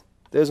shirts.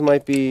 Those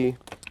might be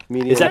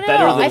medium. Is that I better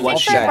don't know. than I what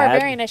think she for a had?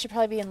 barbarian, I should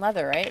probably be in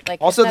leather, right?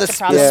 Like, Also, isn't the that the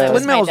problem Yeah.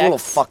 with split mail is a little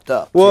Dex? fucked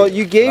up. Well, too.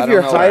 you I gave don't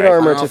your know. hide Alright.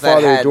 armor I don't to know if that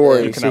Father had-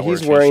 Dory, You so cannot wear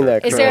he's wearing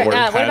that Is t-shirt. there? currently.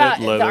 Wear What padded about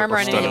the leather armor or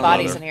on any studded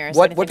bodies leather. in here? Is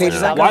What- there what anything page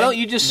is about that? Why them? don't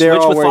you just They're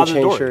switch all with wearing Father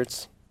chain Dory?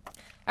 shirts.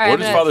 All right, What I'm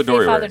does gonna Father free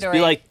Dory wear? Father Dory.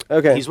 Be like,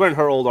 Okay. he's wearing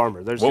her old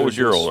armor. There's What was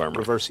your old armor?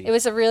 Reverse-y. It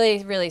was a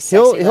really, really sexy.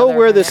 He'll leather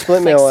wear the harness. split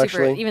Like mail, super-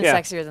 actually. even Yeah.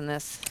 sexier than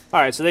this. All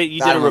right, so you I did a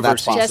don't know if that's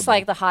reverse. possible. Just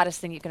like the hottest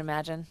thing you can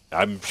imagine.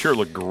 I'm sure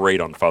look great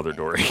on Father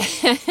Dory.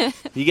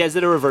 You guys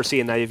did a reverse,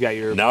 and now you've got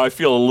your. Now I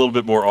feel a little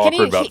bit more Can awkward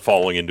he- about he-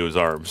 falling into his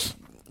arms.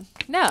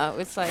 No,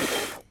 it's like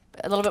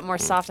a little bit more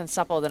soft and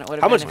supple than it would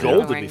have How been much if you were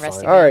gold would wearing be rusty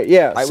fine? mail. All right,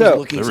 yeah. I was So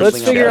looking for let's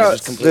something figure else. out I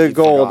just the completely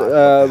gold forgot what the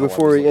hell I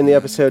before was we end the looking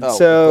episode. Oh,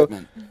 So,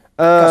 equipment. Gus,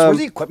 where's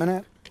the um, equipment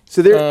at?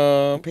 so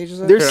there, Pages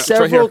there? there's Here, it's right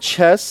several here.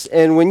 chests,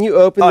 and when you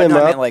open Oh, them no, I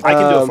up, meant, like- I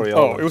can do it for you.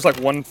 Oh, it was like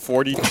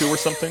 142 or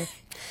something.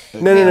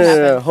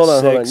 No. Hold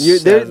on.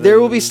 Six, There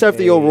will be stuff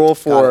that you'll roll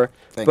for,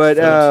 Thanks. but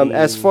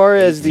as far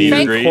as the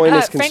 18. coin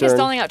is Frank is concerned,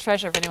 doling out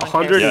treasure if anyone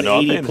 180, Yeah, no,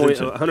 I'm paying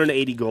attention.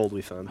 180 gold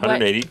we found.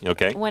 180,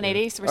 okay.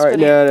 180. So we're all right,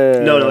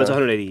 splitting. No, it's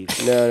 180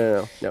 each.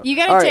 No. You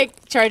gotta All right.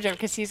 take charge of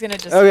because he's gonna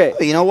just. Okay.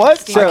 Oh, you know what?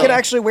 So- I could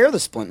actually wear the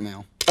splint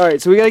mail. All right,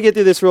 so we got to get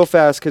through this real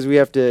fast because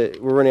we're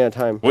running out of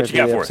time. What at you the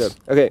got end of for the us?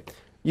 episode. Okay,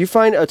 you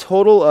find a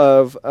total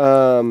of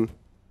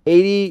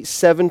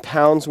 87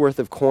 pounds worth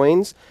of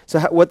coins. So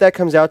what that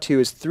comes out to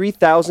is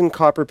 3,000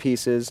 copper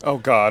pieces. Oh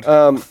God.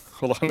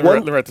 Hold on.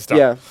 Let me write this down.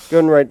 Yeah, go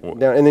and write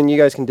down, and then you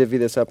guys can divvy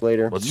this up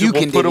later. Let's You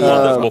we'll can put them divvy on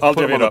it the, up. we'll I'll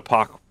put 'em divvy on it the up.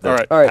 pack,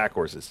 All right. pack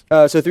horses.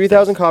 So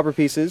 3,000 copper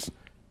pieces.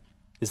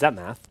 Is that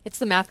math? It's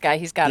the math guy.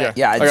 He's got Yeah. it.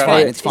 Yeah, it's Okay.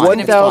 fine. It's fine.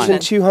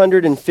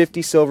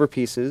 1,250 silver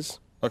pieces.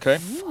 Okay.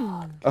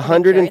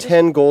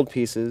 110 gold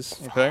pieces.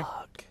 Okay.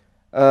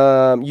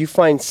 You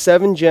find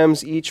 7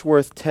 gems, each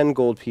worth 10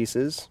 gold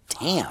pieces.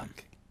 Damn.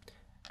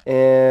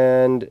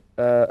 And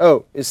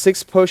is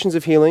 6 potions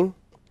of healing.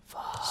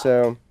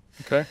 So,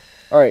 Okay.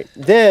 all right.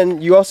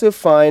 Then you also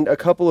find a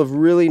couple of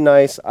really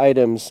nice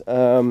items.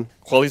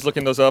 While he's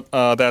looking those up,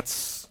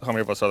 that's how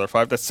many of us are there?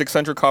 5. That's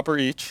 600 copper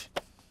each.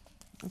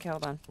 Okay,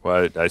 hold on.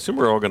 Well, I assume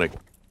we're all going to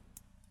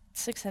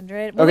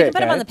 600. Well, we Okay. can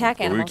put him on the pack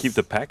we animals. keep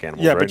the pack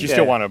animals, Yeah, right? but you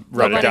still want to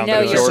write I it down. wanna know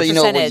that it's your Just so yours. you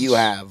know what percentage. you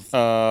have.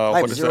 I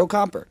What have is 0 that?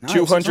 copper. No, I have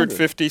 600.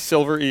 250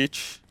 silver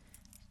each.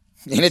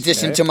 In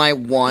addition to my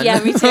 1. Yeah,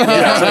 me too.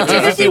 Yeah,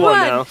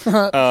 251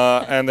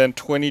 now. And then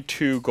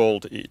 22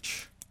 gold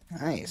each.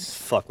 Nice.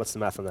 Fuck, what's the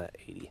math on that?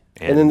 80.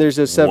 And then there's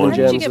those 7 one- How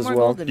did you gems get as more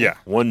well. gold than me? Yeah.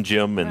 1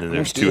 gem, and then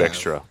there's much do 2 you have?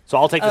 extra. So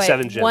I'll take Oh, the wait,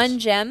 7 gems. 1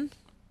 gem.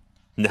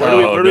 No,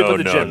 Where do we put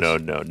the no,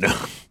 gems? no.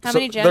 How So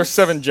many gems? There's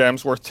 7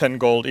 gems worth 10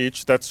 gold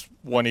each. That's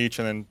 1 each,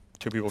 and then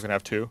 2 people can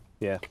have 2.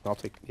 Yeah, I'll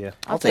take. Yeah.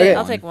 I'll take take. one.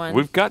 I'll take one.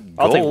 We've got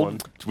I'll take gold. one.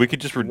 We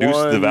could just reduce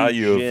the One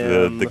value of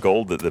gem the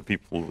gold that the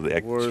people, the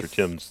extra worth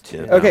gems.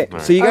 Yeah, Okay, all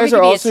so you Or we guys could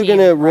are be a also team, going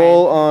to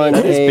roll Brian.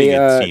 on That is being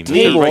a team.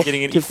 table Everybody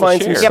getting an to equal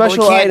find some share. Yeah, but we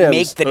special can't items.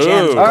 make the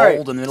gems Ooh. All right,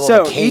 gold in the middle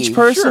so of a cave. each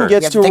person Sure.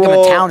 gets You have to to dig 'em in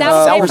roll town That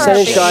was my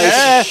percentage first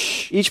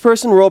dice. Each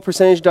person roll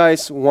percentage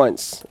dice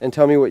once, and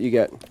tell me what you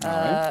get.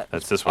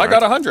 That's this one. I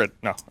got right? 100.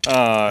 No. It's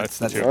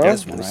the That's 2. the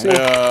best one, let's right? see.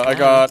 I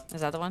got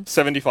Is that the one?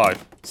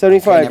 75.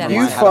 75. Okay, You never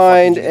mind. find How the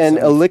fuck did you an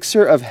get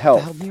elixir of health.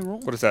 Help me roll.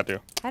 What does that do?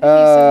 How do you use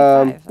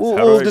 75? We'll,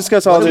 How we'll do I-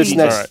 discuss all what do this we-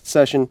 next Alright.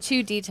 session.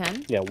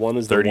 2d10. Yeah, 1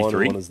 is the 1,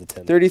 33? 1 is the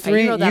 10.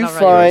 33. rolled that You already.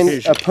 find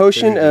a Thirty-two.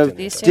 potion of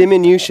These two?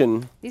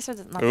 diminution. These are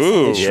not the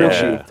Ooh. same. Shrinks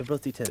Yeah. you. They're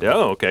both D10.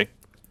 Oh, okay.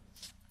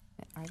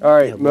 All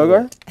right, Yeah,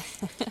 Mogar.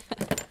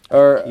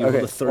 Or You rolled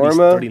okay, a 30,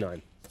 Orma.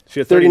 39. So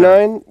you're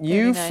 39. 39.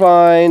 You 39.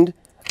 find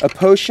a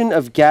potion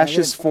of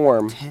gaseous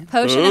form.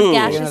 Potion Ooh. of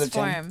Another gaseous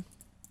 10. form.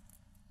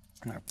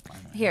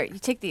 Here, you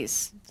take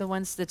these.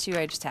 The 2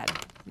 I just had.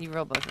 You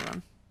roll both of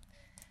them.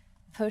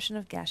 Potion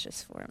of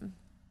gaseous form.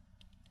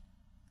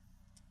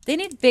 They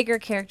need bigger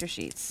character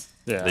sheets.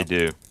 Yeah. They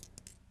do.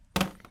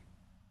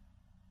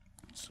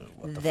 So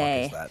what the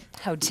They. fuck is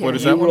that? How dare What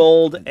is you. that You one?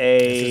 rolled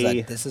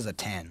This is a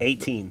 10.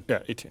 18. Yeah,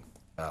 18.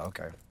 Oh,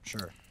 okay.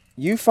 Sure.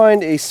 You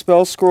find a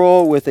spell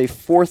scroll with a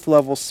 4th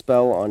level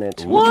spell on it,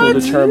 which will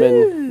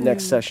determine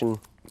next session.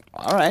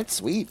 All right,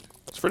 sweet.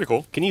 It's pretty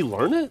cool. Can you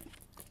learn it?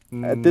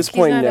 At this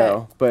point, not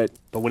no. But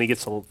But when he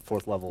gets to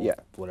 4th level, Yeah.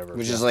 whatever.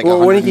 Which is like well,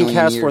 when he 100 can million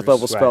cast years. 4th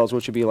level Right. spells,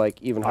 which would be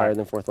like even higher Alright.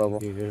 than 4th level.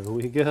 Here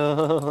we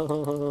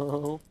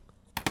go.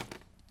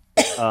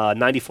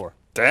 94.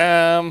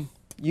 Damn.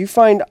 You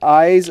find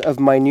eyes of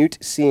minute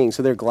seeing,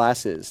 so they're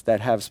glasses that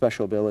have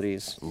special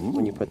abilities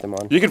when you put them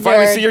on. You can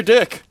finally Nerd. see your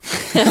dick.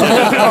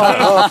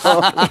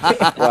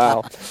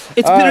 Wow.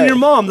 It's been in your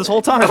mom this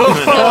whole time.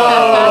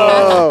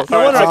 Oh,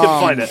 No wonder I couldn't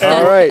find it.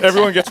 all right.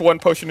 Everyone gets 1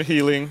 potion of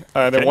healing,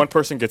 and then Okay. 1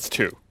 person gets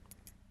 2.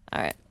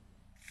 All right.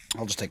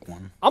 I'll just take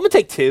one. I'm going to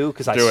take 2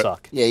 because I Do it.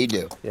 suck. Yeah, you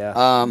do. Yeah.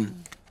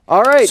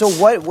 All right. So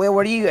what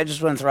are you? I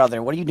just want to throw out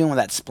there. What are you doing with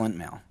that splint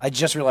mail? I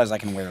just realized I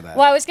can wear that.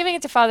 Well, I was giving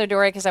it to Father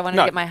Dory because I wanted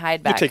No, to get my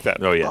hide You back. take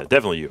that. Oh yeah,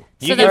 definitely you.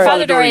 So You then get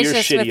Father Dory is your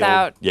just shitty old-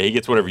 without. Yeah, he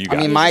gets whatever you got.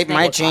 I mean, He's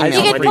my just chainmail. You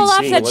can pretty pull off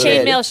seeing the what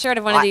it chainmail shirt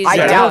of one of these. I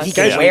doubt he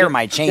guys. can wear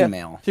my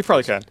chainmail. He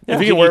probably can. If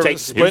he Can can wear you take-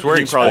 split, he was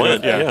wearing he can probably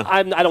split, do it. yeah.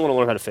 I don't want to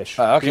learn how to fish.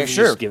 Okay, You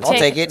sure. just give it I'll to me.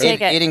 take it.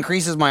 Take it. It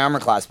increases my armor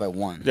class by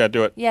 1. Yeah,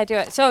 do it. Yeah, do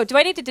it. So, do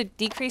I need to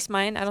decrease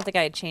mine? I don't think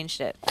I had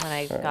changed it when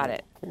I got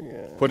it.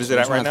 What is it I'm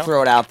at just right gonna now?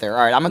 throw it out there.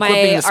 All right, I'm My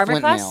equipping the armor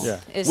splint class mail.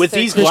 is With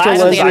these 13. Crystal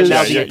glasses, I'm lenses. now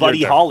Yeah, the you're Buddy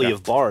done. Holly Yeah.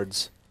 of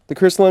bards. The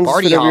crystal lenses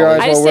Barty fit over your Holly.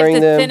 eyes I while just have wearing the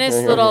them. thinnest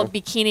Here, little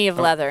here. bikini of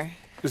leather.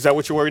 Is that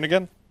what you're wearing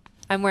again?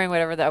 I'm wearing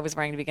whatever that I was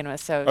wearing to begin with,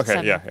 so Okay,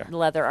 some yeah.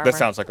 leather armor. That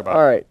sounds like about.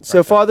 All right.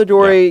 So Father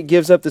Dory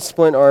gives up the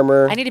splint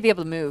armor. I need to be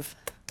able to move.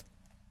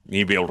 You need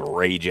to be able to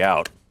rage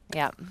out.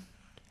 Yeah.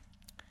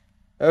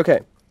 Okay.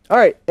 All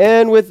right.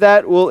 And with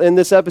that, we'll end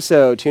this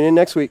episode. Tune in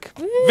next week.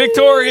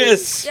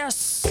 Victorious!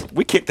 Yes.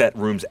 We kicked that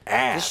room's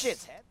ass.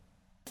 Shit's